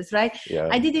learn this, right? Yeah.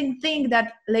 I didn't think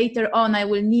that later on I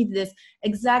will need this.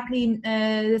 Exactly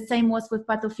the same was with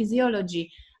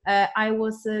pathophysiology. I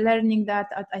was learning that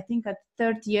I think at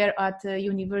third year at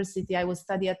university. I was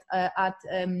studying at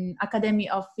Academy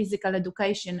of Physical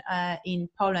Education in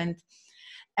Poland.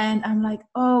 And I'm like,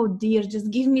 oh dear, just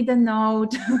give me the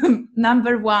note,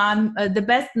 number one, the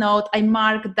best note, I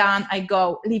mark, done, I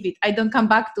go, leave it. I don't come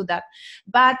back to that.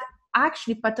 But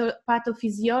actually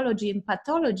pathophysiology and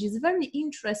pathology is a very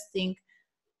interesting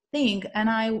thing. And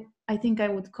I think I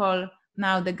would call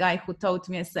now the guy who taught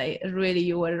me and say, really,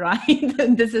 you were right.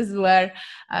 This is where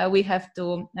we have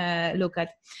to look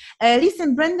at.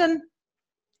 Listen, Brendan,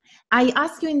 I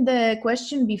asked you in the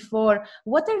question before,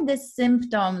 what are the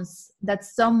symptoms that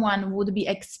someone would be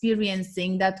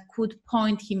experiencing that could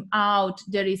point him out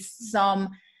there is some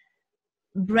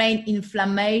brain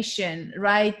inflammation,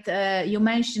 right? You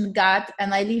mentioned gut,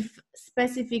 and I leave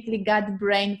specifically gut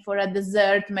brain for a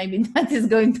dessert. Maybe that is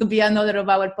going to be another of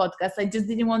our podcasts. I just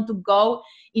didn't want to go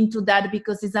into that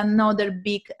because it's another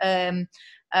big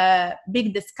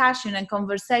discussion and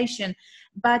conversation.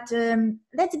 But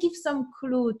let's give some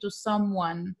clue to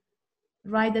someone,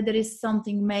 right? That there is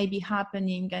something maybe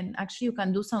happening and actually you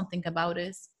can do something about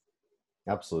it.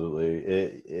 Absolutely.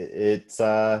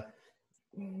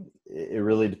 It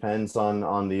really depends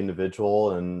on the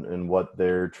individual and what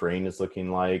their terrain is looking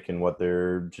like and what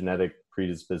their genetic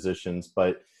predispositions,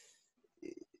 but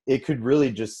it could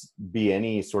really just be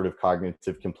any sort of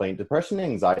cognitive complaint. Depression,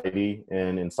 anxiety,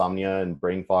 and insomnia and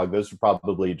brain fog, those are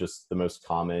probably just the most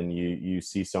common. You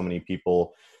see so many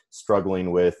people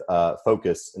struggling with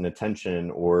focus and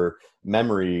attention or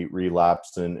memory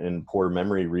relapse and poor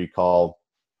memory recall.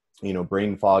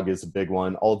 Brain fog is a big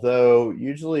one, although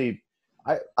usually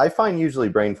I find usually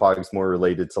brain fog is more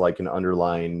related to like an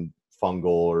underlying fungal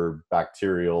or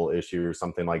bacterial issue or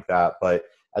something like that. But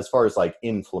as far as like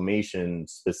inflammation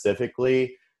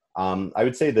specifically, I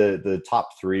would say the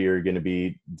top three are going to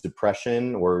be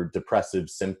depression or depressive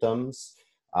symptoms,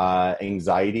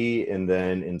 anxiety, and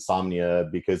then insomnia.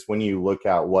 Because when you look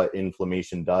at what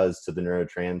inflammation does to the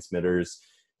neurotransmitters,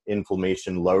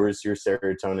 inflammation lowers your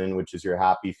serotonin, which is your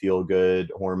happy, feel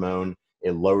good hormone.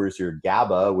 It lowers your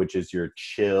GABA, which is your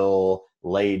chill,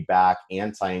 laid back,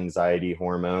 anti-anxiety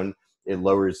hormone. It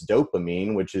lowers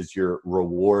dopamine, which is your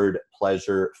reward,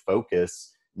 pleasure,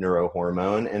 focus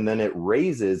neurohormone. And then it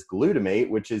raises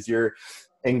glutamate, which is your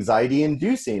anxiety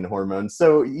inducing hormone.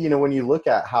 So, when you look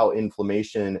at how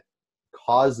inflammation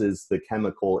causes the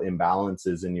chemical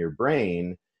imbalances in your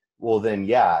brain, well, then,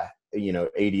 yeah,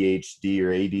 ADHD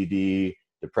or ADD,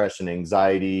 depression,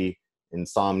 anxiety,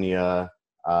 insomnia,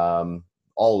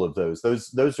 all of those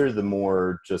are the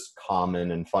more just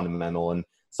common and fundamental. And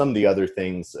some of the other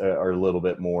things are a little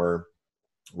bit more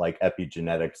like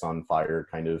epigenetics on fire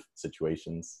kind of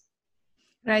situations.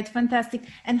 Right, fantastic.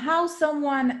 And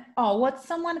what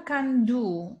someone can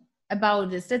do about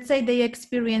this? Let's say they're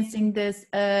experiencing this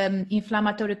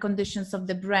inflammatory conditions of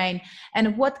the brain,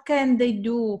 and what can they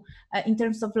do in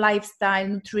terms of lifestyle,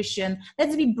 nutrition?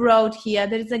 Let's be broad here.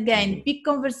 There is again big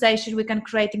conversation. We can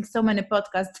creating so many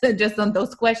podcasts just on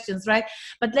those questions, right?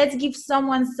 But let's give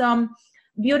someone some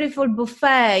beautiful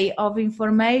buffet of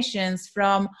informations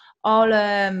from all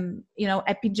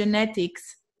epigenetics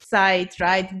side,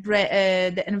 right?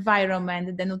 The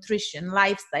environment, the nutrition,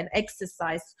 lifestyle,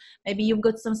 exercise. Maybe you've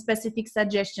got some specific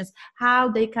suggestions how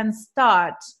they can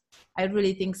start. I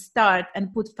really think start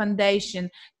and put foundation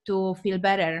to feel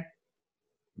better.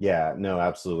 Yeah, no,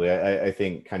 absolutely. I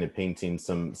think kind of painting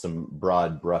some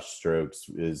broad brushstrokes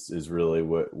is really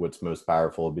what's most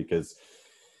powerful, because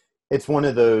it's one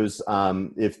of those,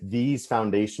 if these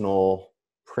foundational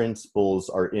principles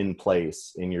are in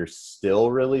place and you're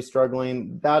still really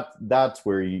struggling, that's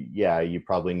where you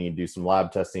probably need to do some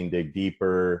lab testing, dig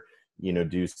deeper,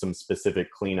 do some specific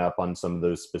cleanup on some of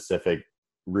those specific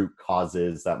root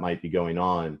causes that might be going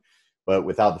on. But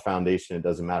without the foundation, it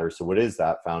doesn't matter. So what is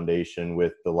that foundation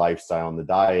with the lifestyle and the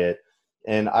diet?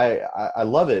 And I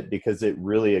love it because it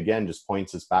really, again, just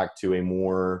points us back to a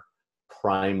more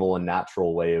primal and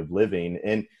natural way of living.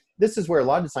 And this is where a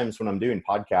lot of times when I'm doing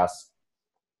podcasts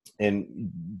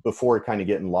and before kind of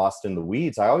getting lost in the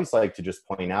weeds, I always like to just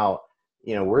point out,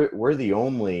 we're the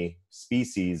only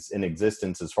species in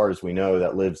existence, as far as we know,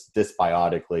 that lives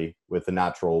dysbiotically with the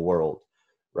natural world.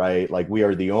 Right? Like, we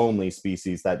are the only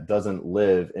species that doesn't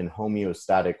live in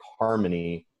homeostatic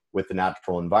harmony with the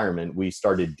natural environment. We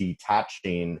started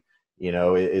detaching,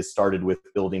 it started with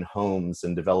building homes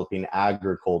and developing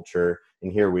agriculture.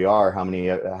 And here we are,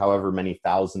 however many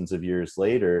thousands of years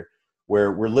later,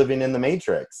 where we're living in the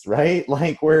matrix, right?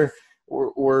 Like we're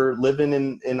living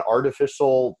in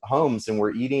artificial homes, and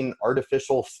we're eating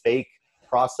artificial fake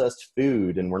processed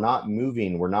food, and we're not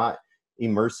moving. We're not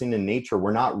immersing in nature.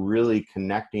 We're not really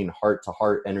connecting heart to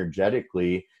heart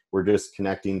energetically. We're just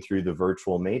connecting through the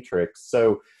virtual matrix.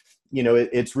 So,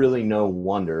 it's really no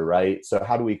wonder, right? So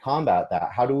how do we combat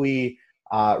that? How do we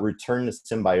return to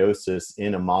symbiosis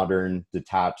in a modern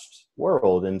detached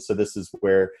world? And so this is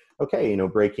where, okay,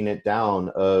 breaking it down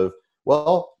of,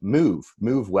 well, move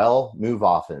well, move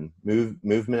often,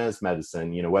 movement as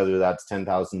medicine, whether that's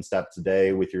 10,000 steps a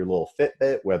day with your little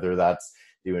Fitbit, whether that's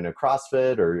doing a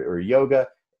CrossFit or yoga.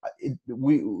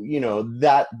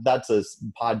 That's a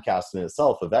podcast in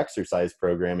itself of exercise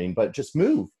programming, but just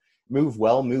move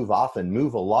well, move often,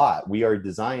 move a lot. We are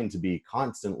designed to be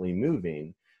constantly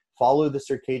moving. Follow the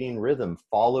circadian rhythm,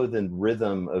 follow the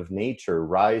rhythm of nature,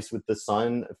 rise with the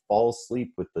sun, fall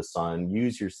asleep with the sun,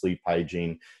 use your sleep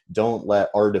hygiene. Don't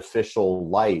let artificial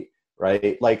light,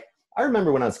 right? Like, I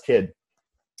remember when I was a kid,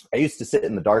 I used to sit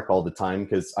in the dark all the time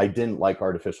because I didn't like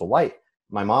artificial light.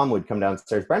 My mom would come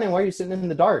downstairs, Brendan, why are you sitting in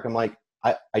the dark? I'm like,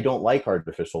 I don't like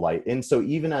artificial light. And so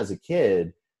even as a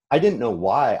kid, I didn't know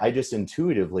why. I just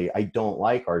intuitively, I don't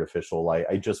like artificial light.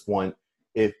 I just want,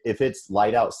 if it's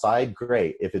light outside,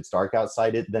 great. If it's dark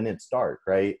outside, then it's dark,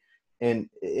 right? And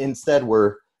instead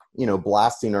we're,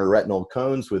 blasting our retinal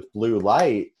cones with blue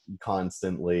light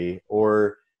constantly.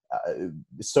 Or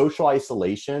social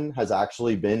isolation has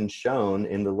actually been shown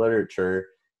in the literature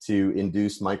to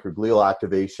induce microglial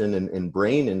activation and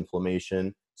brain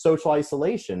inflammation. Social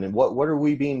isolation. And what are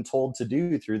we being told to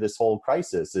do through this whole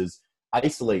crisis is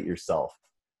isolate yourself,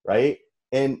 right?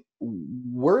 And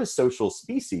we're a social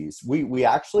species. We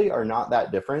actually are not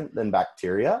that different than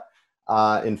bacteria.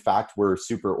 In fact, we're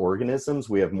super organisms.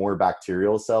 We have more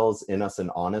bacterial cells in us and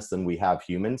on us than we have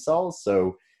human cells.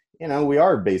 So, we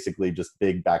are basically just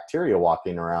big bacteria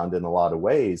walking around in a lot of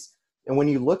ways. And when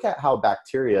you look at how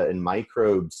bacteria and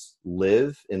microbes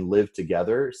live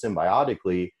together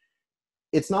symbiotically,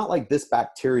 it's not like this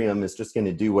bacterium is just going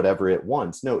to do whatever it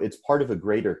wants. No, it's part of a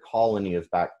greater colony of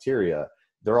bacteria.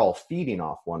 They're all feeding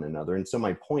off one another. And so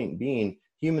my point being,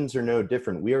 humans are no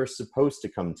different. We are supposed to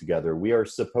come together. We are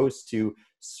supposed to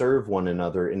serve one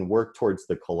another and work towards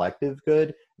the collective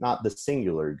good, not the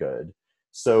singular good.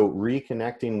 So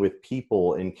reconnecting with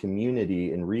people and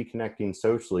community and reconnecting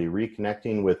socially,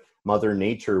 reconnecting with Mother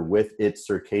Nature with its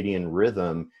circadian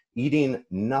rhythm, eating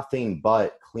nothing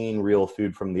but clean, real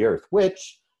food from the earth,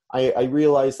 which I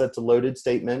realize that's a loaded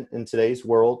statement in today's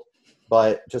world,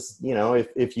 but just,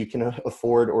 if you can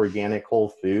afford organic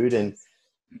whole food, and,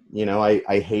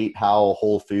 I hate how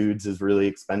Whole Foods is really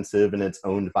expensive and it's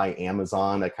owned by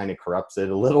Amazon. That kind of corrupts it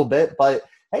a little bit, but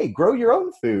hey, grow your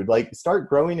own food, like start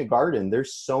growing a garden.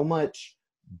 There's so much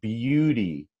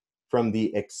beauty from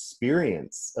the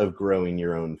experience of growing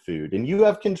your own food, and you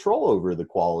have control over the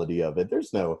quality of it.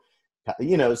 There's no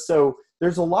So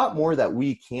there's a lot more that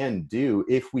we can do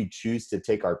if we choose to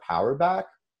take our power back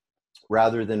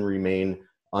rather than remain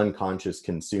unconscious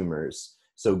consumers.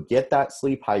 So get that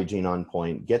sleep hygiene on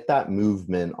point, get that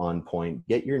movement on point,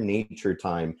 get your nature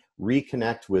time,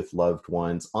 reconnect with loved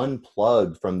ones,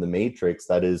 unplug from the matrix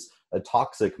that is a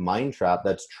toxic mind trap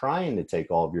that's trying to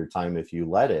take all of your time if you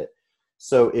let it.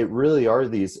 So it really are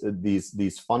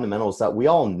these fundamentals that we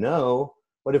all know,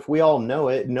 but if we all know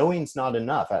it, knowing's not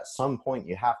enough. At some point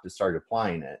you have to start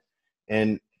applying it.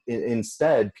 And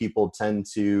instead people tend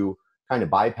to kind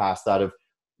of bypass that of,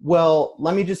 well,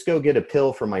 let me just go get a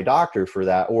pill from my doctor for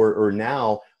that. Or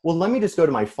now, well, let me just go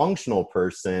to my functional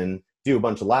person, do a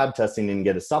bunch of lab testing and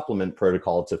get a supplement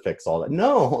protocol to fix all that.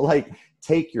 No, like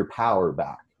take your power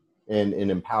back and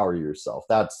empower yourself.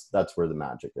 That's where the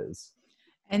magic is.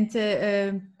 And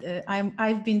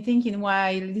I've been thinking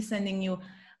while listening you,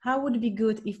 how would it be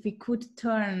good if we could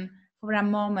turn for a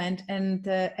moment and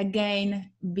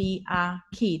again be a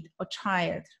kid or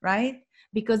child, right?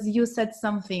 Because you said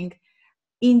something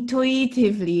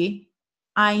intuitively.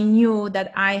 I knew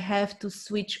that I have to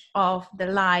switch off the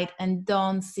light and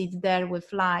don't sit there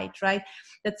with light, right?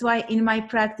 That's why in my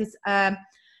practice,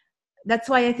 that's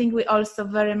why I think we also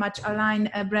very much align,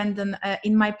 Brandon.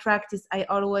 In my practice, I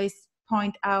always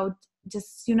point out,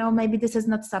 just, maybe this is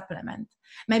not supplement.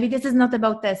 Maybe this is not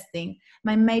about testing.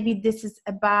 Maybe this is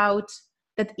about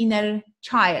that inner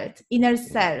child, inner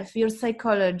self, your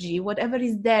psychology, whatever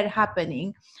is there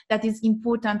happening that is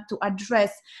important to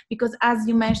address. Because as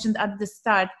you mentioned at the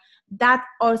start, that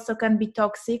also can be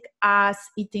toxic as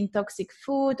eating toxic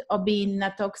food or being in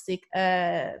a toxic,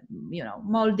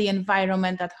 moldy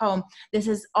environment at home. This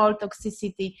is all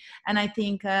toxicity. And I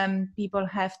think people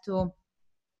have to,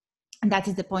 and that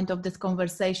is the point of this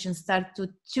conversation, start to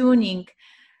tuning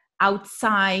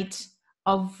outside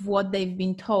of what they've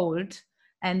been told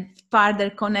and further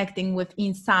connecting with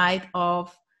inside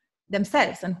of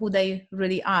themselves and who they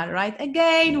really are, right?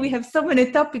 Again, we have so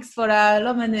many topics for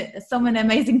so many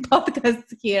amazing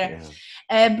podcasts here.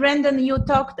 Yeah. Brandon, you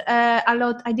talked a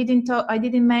lot. I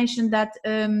didn't mention that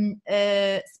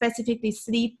specifically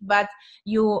sleep, but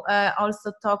you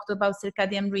also talked about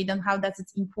circadian rhythm, how that's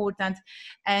important.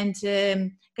 And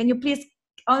can you please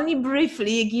only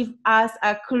briefly give us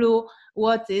a clue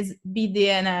what is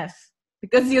BDNF?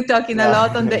 Because you're talking a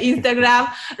lot on the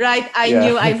Instagram, right? I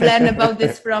knew I've learned about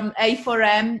this from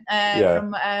A4M, from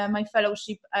my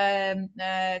fellowship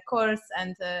course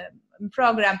and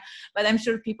program. But I'm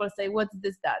sure people say, what's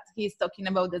this, that? He's talking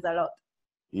about this a lot.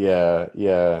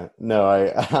 Yeah. No,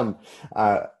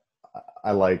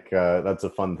 I like, that's a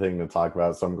fun thing to talk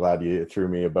about. So I'm glad you threw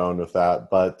me a bone with that.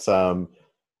 But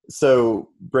so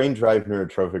brain-derived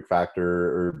neurotrophic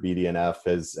factor, or BDNF,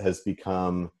 has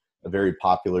become a very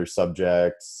popular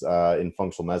subject in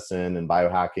functional medicine and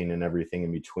biohacking and everything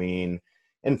in between.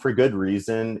 And for good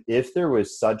reason. If there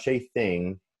was such a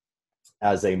thing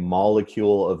as a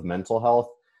molecule of mental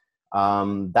health,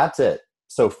 that's it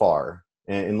so far.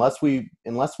 And unless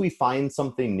we find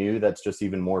something new that's just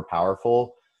even more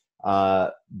powerful.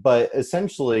 But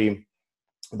essentially,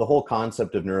 the whole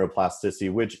concept of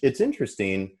neuroplasticity, which it's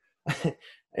interesting,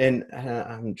 and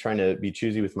I'm trying to be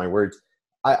choosy with my words.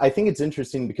 I think it's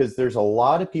interesting because there's a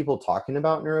lot of people talking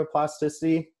about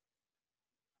neuroplasticity,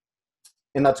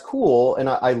 and that's cool. And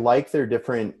I like their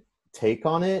different take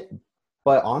on it.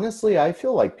 But honestly, I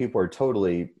feel like people are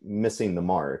totally missing the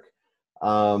mark.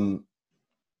 And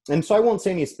so I won't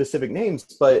say any specific names,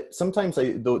 but sometimes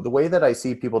the way that I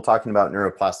see people talking about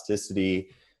neuroplasticity,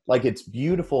 like it's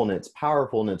beautiful and it's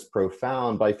powerful and it's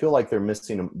profound, but I feel like they're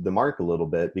missing the mark a little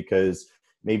bit because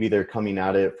maybe they're coming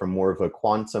at it from more of a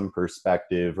quantum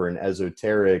perspective or an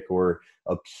esoteric or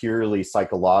a purely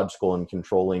psychological and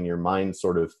controlling your mind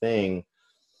sort of thing.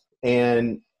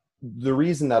 And the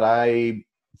reason that I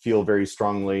feel very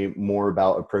strongly more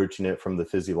about approaching it from the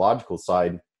physiological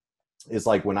side is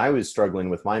like when I was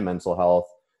struggling with my mental health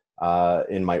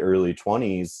in my early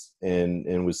 20s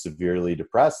and was severely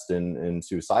depressed and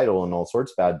suicidal and all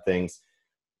sorts of bad things,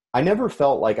 I never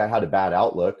felt like I had a bad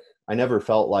outlook. I never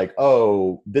felt like,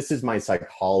 oh, this is my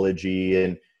psychology.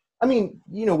 And I mean,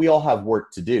 we all have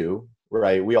work to do,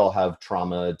 right? We all have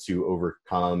trauma to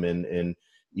overcome and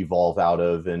evolve out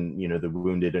of, and, the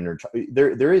wounded inner child.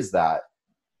 There is that.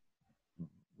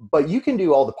 But you can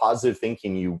do all the positive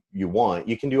thinking you want.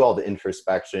 You can do all the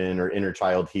introspection or inner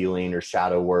child healing or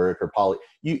shadow work or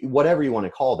whatever you want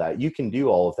to call that. You can do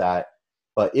all of that.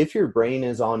 But if your brain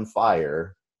is on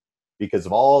fire because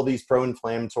of all these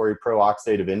pro-inflammatory,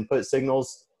 pro-oxidative input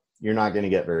signals, you're not going to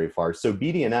get very far. So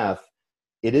BDNF,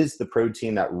 it is the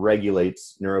protein that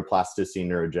regulates neuroplasticity,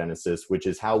 neurogenesis, which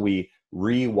is how we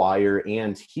rewire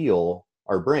and heal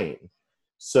our brain.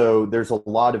 So there's a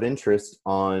lot of interest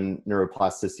on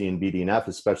neuroplasticity and BDNF,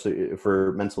 especially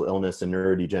for mental illness and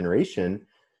neurodegeneration,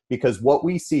 because what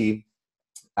we see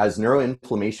as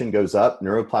neuroinflammation goes up,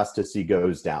 neuroplasticity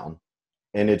goes down.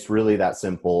 And it's really that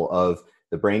simple of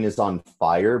the brain is on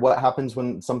fire. What happens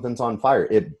when something's on fire?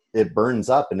 It burns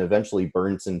up and eventually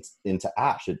burns into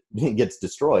ash. It gets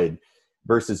destroyed.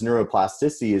 Versus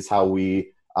neuroplasticity is how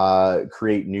we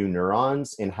create new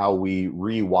neurons and how we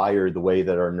rewire the way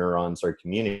that our neurons are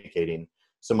communicating.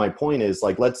 So my point is,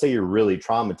 like, let's say you're really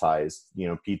traumatized,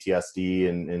 PTSD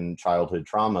and childhood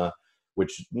trauma,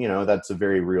 which, that's a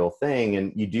very real thing.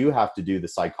 And you do have to do the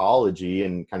psychology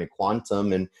and kind of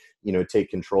quantum and, take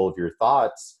control of your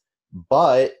thoughts.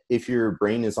 But if your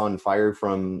brain is on fire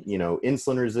from,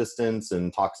 insulin resistance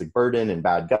and toxic burden and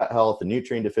bad gut health and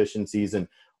nutrient deficiencies and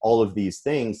all of these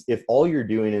things, if all you're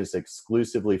doing is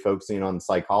exclusively focusing on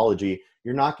psychology,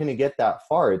 you're not going to get that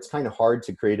far. It's kind of hard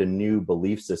to create a new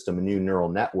belief system, a new neural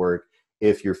network,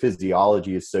 if your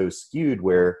physiology is so skewed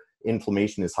where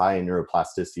inflammation is high and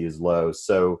neuroplasticity is low.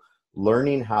 So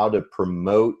learning how to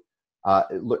promote,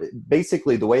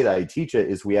 basically the way that I teach it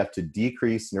is we have to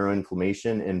decrease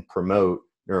neuroinflammation and promote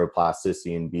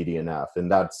neuroplasticity and BDNF.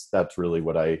 And that's really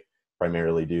what I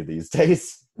primarily do these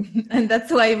days. And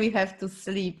that's why we have to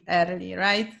sleep early,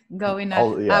 right? Going at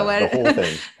the whole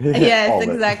thing. Yes,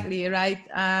 exactly, right.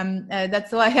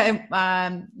 That's why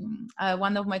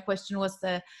one of my questions was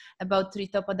about 3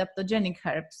 top adaptogenic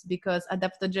herbs, because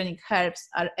adaptogenic herbs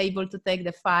are able to take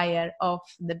the fire off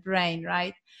the brain,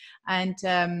 right? And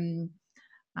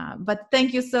but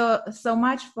thank you so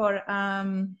much for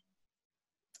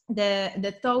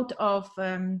the thought of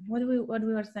what we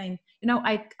were saying.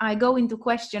 I go into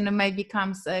question and maybe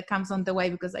comes on the way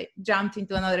because I jumped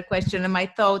into another question and my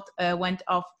thought went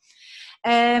off.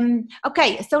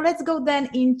 Okay, so let's go then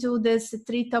into this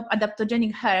 3 top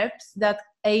adaptogenic herbs that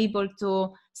able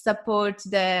to support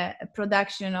the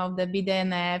production of the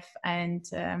BDNF and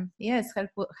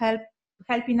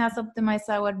helping us optimize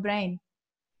our brain.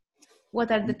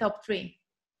 What are the top 3?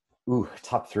 Ooh,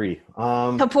 top 3.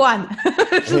 Top 1.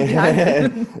 There's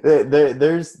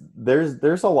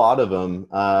a lot of them.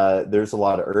 There's a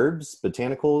lot of herbs,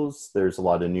 botanicals. There's a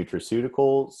lot of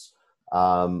nutraceuticals.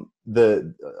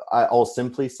 I'll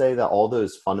simply say that all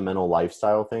those fundamental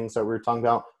lifestyle things that we were talking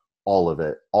about, all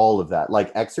of that,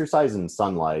 like exercise and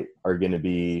sunlight are going to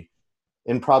be,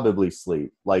 and probably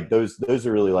sleep. Like those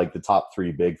are really like the top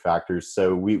 3 big factors.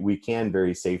 So we can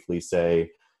very safely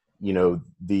say,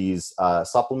 these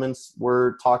supplements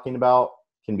we're talking about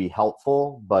can be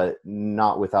helpful, but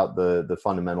not without the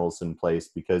fundamentals in place,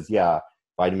 because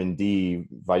vitamin D,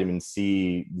 vitamin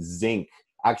C, zinc,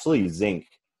 I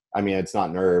mean, it's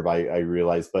not an herb, I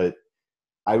realize, but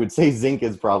I would say zinc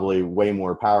is probably way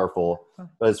more powerful.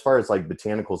 But as far as like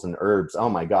botanicals and herbs, oh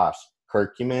my gosh,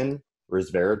 curcumin,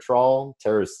 resveratrol,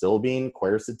 pterostilbene,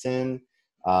 quercetin,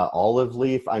 olive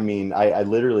leaf. I mean, I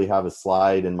literally have a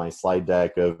slide in my slide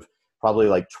deck of probably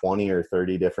like 20 or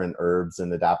 30 different herbs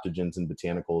and adaptogens and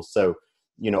botanicals. So,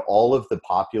 all of the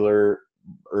popular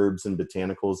herbs and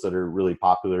botanicals that are really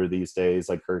popular these days,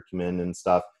 like curcumin and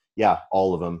stuff,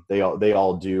 all of them, they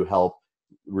all do help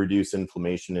reduce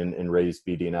inflammation and raise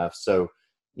BDNF. So,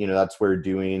 that's where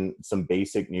doing some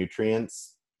basic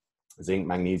nutrients, zinc,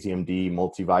 magnesium, D,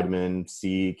 multivitamin,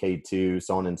 C, K2,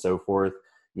 so on and so forth,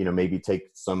 maybe take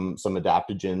some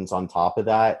adaptogens on top of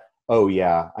that. Oh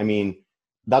yeah. I mean,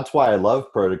 that's why I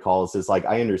love protocols, is like,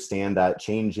 I understand that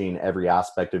changing every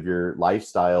aspect of your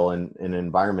lifestyle and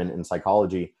environment and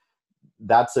psychology,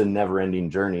 that's a never ending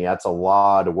journey. That's a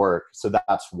lot of work. So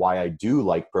that's why I do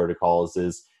like protocols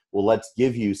is, well, let's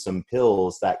give you some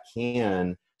pills that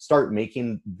can start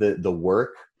making the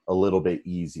work a little bit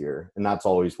easier. And that's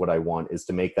always what I want, is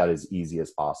to make that as easy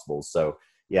as possible. So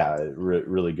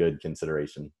really good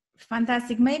consideration.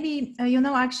 Fantastic. Maybe,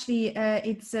 actually,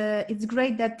 it's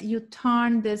great that you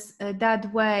turn this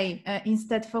that way,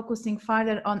 instead focusing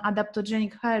further on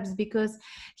adaptogenic herbs, because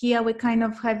here we kind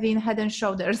of having head and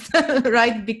shoulders,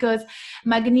 right? Because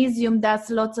magnesium does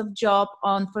lots of job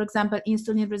on, for example,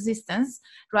 insulin resistance,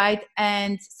 right?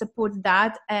 And support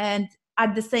that. And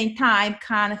at the same time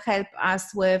can help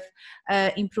us with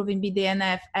improving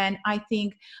BDNF. And I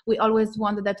think we always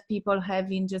want that people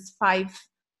having just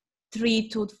 3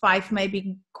 to 5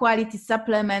 maybe quality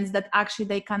supplements that actually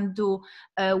they can do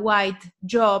a wide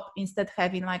job, instead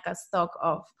having like a stock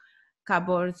of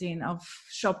cupboards of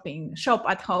shop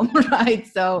at home, right?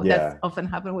 So that's often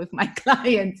happen with my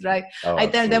clients, right? Oh, I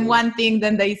tell them one thing,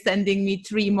 then they sending me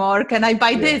 3 more. Can I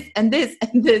buy this and this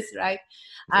and this, right?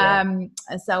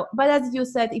 So, but as you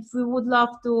said, if we would love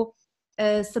to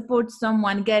support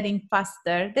someone getting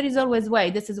faster, there is always a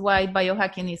way. This is why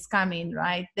biohacking is coming,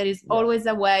 right? There is always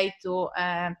a way to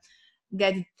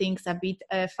get things a bit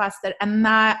faster. And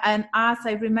as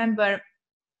I remember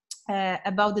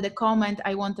about the comment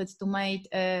I wanted to make,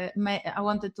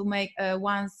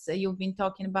 once you've been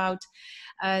talking about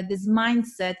this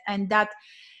mindset, and that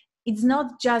it's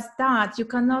not just that you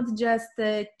cannot just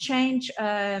change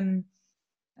the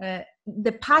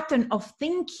pattern of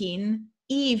thinking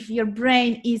if your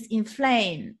brain is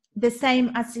inflamed, the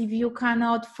same as if you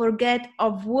cannot forget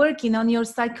of working on your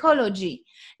psychology.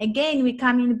 Again, we're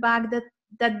coming back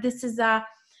that this is a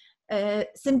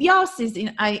symbiosis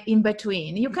in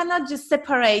between. You cannot just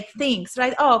separate things,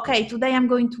 right? Oh, okay, today I'm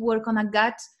going to work on a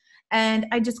gut and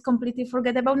I just completely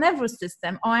forget about nervous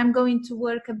system, or I'm going to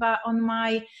work on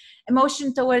my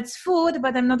emotion towards food,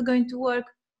 but I'm not going to work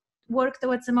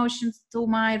towards emotions to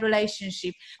my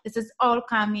relationship. This is all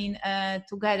coming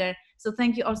together. So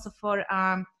thank you also for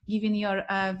giving your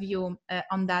view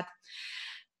on that.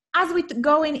 As we're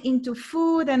going into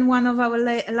food, and one of our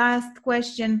last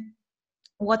question,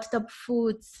 what top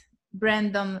foods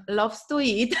Brandon loves to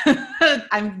eat?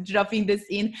 I'm dropping this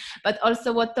in, but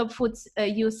also what top foods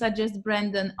you suggest,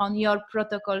 Brandon, on your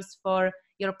protocols for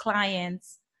your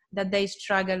clients that they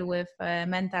struggle with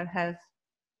mental health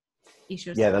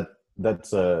issues? Yeah,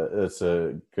 that's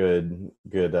a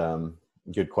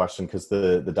good question, because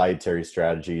the dietary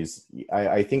strategies,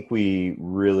 I think we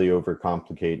really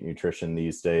overcomplicate nutrition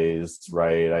these days,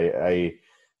 right?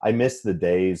 I miss the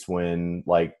days when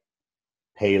like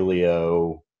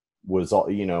paleo was all,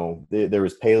 there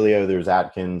was paleo, there was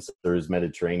Atkins, there was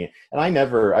Mediterranean, and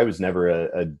I was never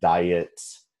a diet,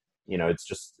 it's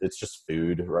just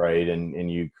food, right?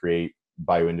 And you create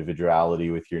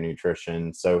bioindividuality with your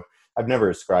nutrition. So I've never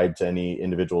ascribed to any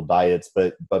individual diets,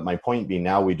 but my point being,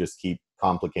 now we just keep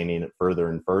complicating it further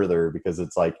and further, because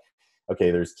it's like,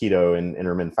 okay, there's keto and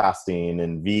intermittent fasting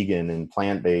and vegan and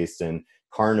plant-based and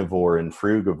carnivore and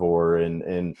frugivore,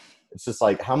 and it's just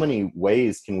like, how many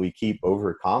ways can we keep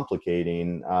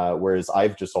overcomplicating? Whereas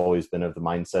I've just always been of the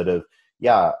mindset of,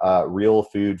 real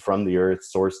food from the earth,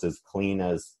 sourced as clean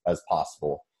as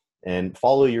possible, and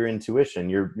follow your intuition.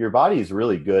 Your body is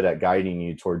really good at guiding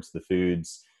you towards the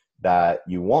foods that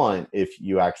you want if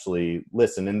you actually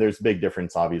listen. And there's a big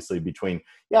difference, obviously, between,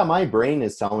 my brain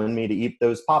is telling me to eat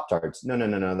those Pop-Tarts.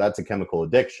 No, that's a chemical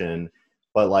addiction.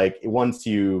 But like, once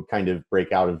you kind of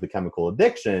break out of the chemical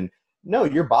addiction, no,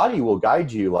 your body will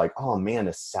guide you like, oh man,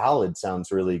 a salad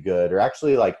sounds really good. Or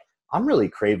actually, like, I'm really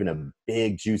craving a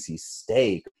big juicy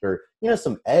steak, or,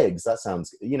 some eggs. That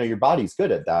sounds, your body's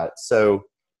good at that. So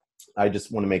I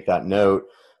just want to make that note.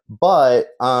 But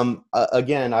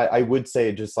again, I would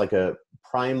say just like a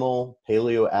primal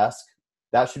paleo-esque,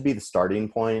 that should be the starting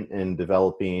point in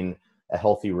developing a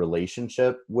healthy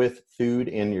relationship with food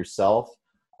and yourself,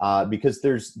 because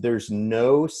there's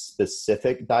no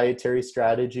specific dietary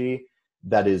strategy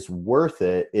that is worth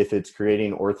it if it's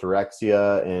creating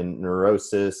orthorexia and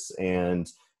neurosis and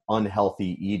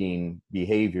unhealthy eating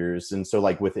behaviors. And so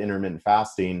like with intermittent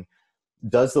fasting,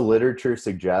 does the literature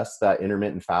suggest that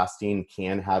intermittent fasting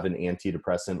can have an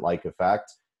antidepressant-like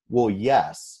effect? Well,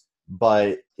 yes.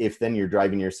 But if then you're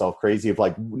driving yourself crazy of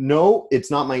like, no, it's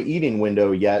not my eating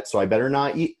window yet, so I better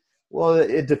not eat, well,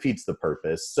 it defeats the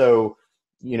purpose. So,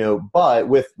 but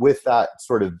with that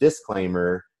sort of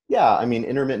disclaimer,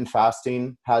 intermittent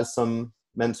fasting has some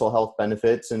mental health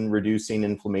benefits in reducing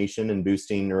inflammation and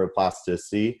boosting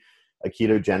neuroplasticity. A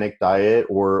ketogenic diet,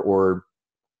 or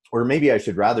maybe I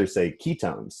should rather say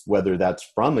ketones, whether that's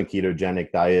from a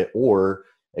ketogenic diet or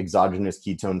exogenous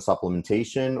ketone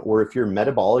supplementation, or if you're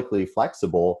metabolically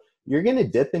flexible, you're going to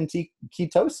dip into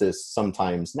ketosis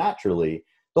sometimes naturally.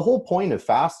 The whole point of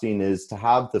fasting is to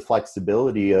have the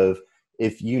flexibility of,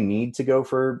 if you need to go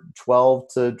for 12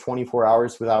 to 24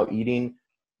 hours without eating,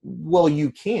 well,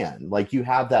 you can. Like, you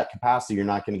have that capacity. You're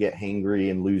not going to get hangry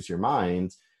and lose your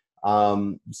mind.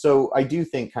 So I do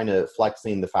think kind of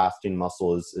flexing the fasting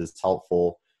muscle is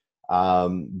helpful.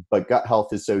 But gut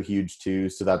health is so huge too.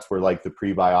 So that's where like the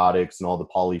prebiotics and all the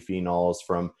polyphenols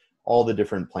from all the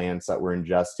different plants that we're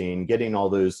ingesting, getting all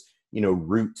those,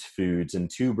 root foods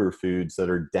and tuber foods that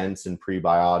are dense in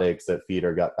prebiotics that feed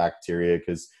our gut bacteria,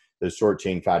 because those short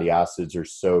chain fatty acids are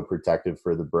so protective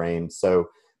for the brain. So,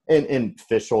 and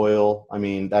fish oil,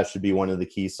 that should be one of the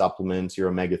key supplements, your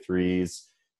omega-3s.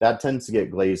 That tends to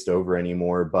get glazed over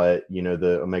anymore, but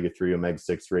the omega-3,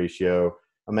 omega-6 ratio,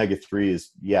 omega-3 is,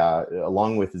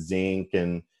 along with zinc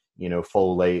and,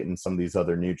 folate and some of these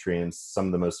other nutrients, some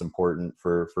of the most important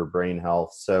for brain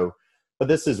health. So, but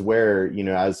this is where,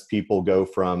 as people go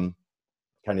from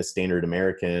kind of standard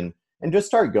American and just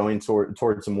start going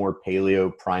towards a more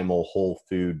paleo, primal, whole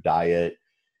food diet.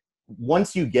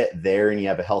 Once you get there and you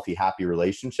have a healthy, happy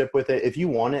relationship with it, if you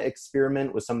want to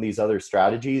experiment with some of these other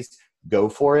strategies, go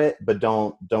for it, but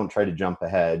don't try to jump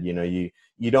ahead.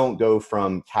 You don't go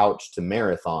from couch to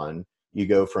marathon. You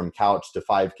go from couch to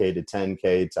 5K to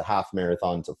 10K to half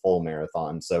marathon to full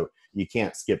marathon. So you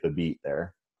can't skip a beat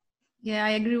there. Yeah,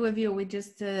 I agree with you. We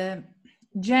just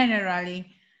generally,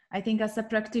 I think as a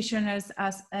practitioners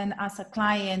as a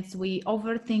clients, we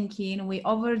overthinking, we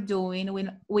overdoing,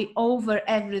 we over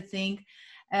everything,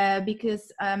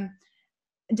 because I'm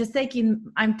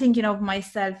thinking of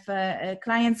myself,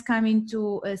 clients coming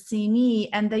to see me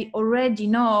and they already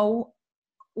know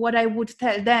what I would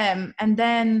tell them, and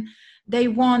then they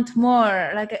want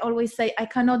more. Like I always say, I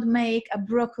cannot make a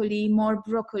broccoli more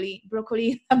broccoli,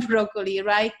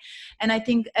 right? And I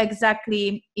think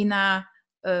exactly in a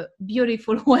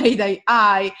beautiful way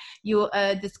that you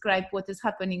describe what is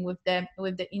happening with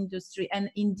the industry. And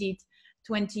indeed,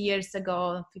 20 years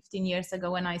ago, 15 years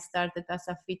ago, when I started as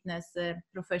a fitness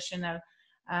professional,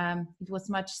 it was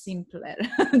much simpler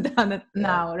than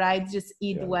now, right? Just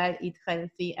eat well, eat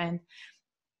healthy.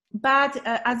 But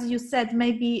as you said,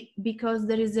 maybe because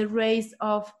there is a race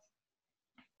of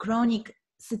chronic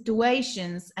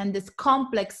situations and this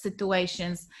complex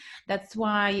situations, that's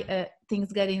why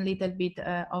things getting a little bit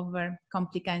over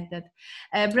complicated.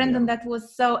 Brendan, that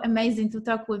was so amazing to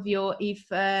talk with you. If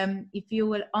you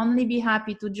will only be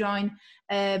happy to join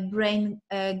brain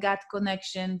gut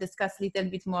connection, discuss a little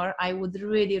bit more, I would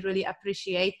really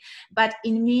appreciate. But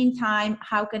in meantime,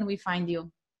 how can we find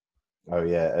you? Oh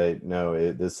yeah,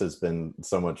 this has been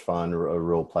so much fun, a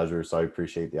real pleasure. So I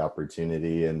appreciate the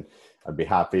opportunity, and I'd be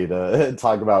happy to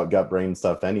talk about gut brain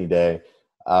stuff any day.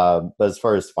 But as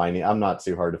far as finding, I'm not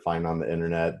too hard to find on the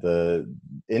internet. The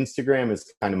Instagram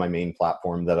is kind of my main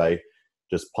platform that I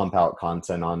just pump out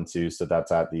content onto. So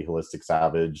that's at The Holistic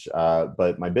Savage.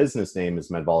 But my business name is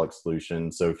Metabolic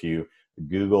Solutions. So if you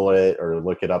Google it or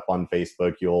look it up on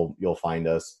Facebook, you'll find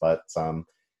us. But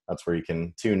that's where you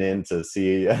can tune in to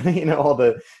see, all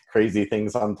the crazy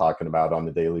things I'm talking about on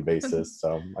a daily basis.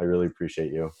 So I really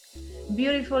appreciate you.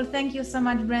 Beautiful. Thank you so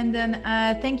much, Brendan.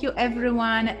 Thank you,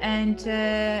 everyone. And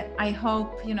I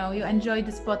hope, you enjoy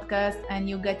this podcast and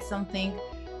you get something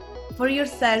for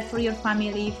yourself, for your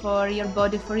family, for your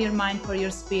body, for your mind, for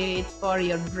your spirit, for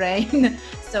your brain.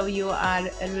 So you are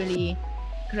really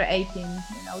creating,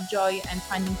 joy and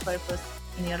finding purpose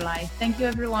in your life. Thank you,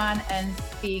 everyone, and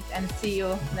see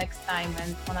you next time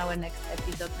and on our next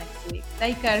episode next week.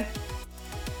 Take care.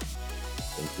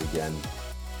 Thank you again.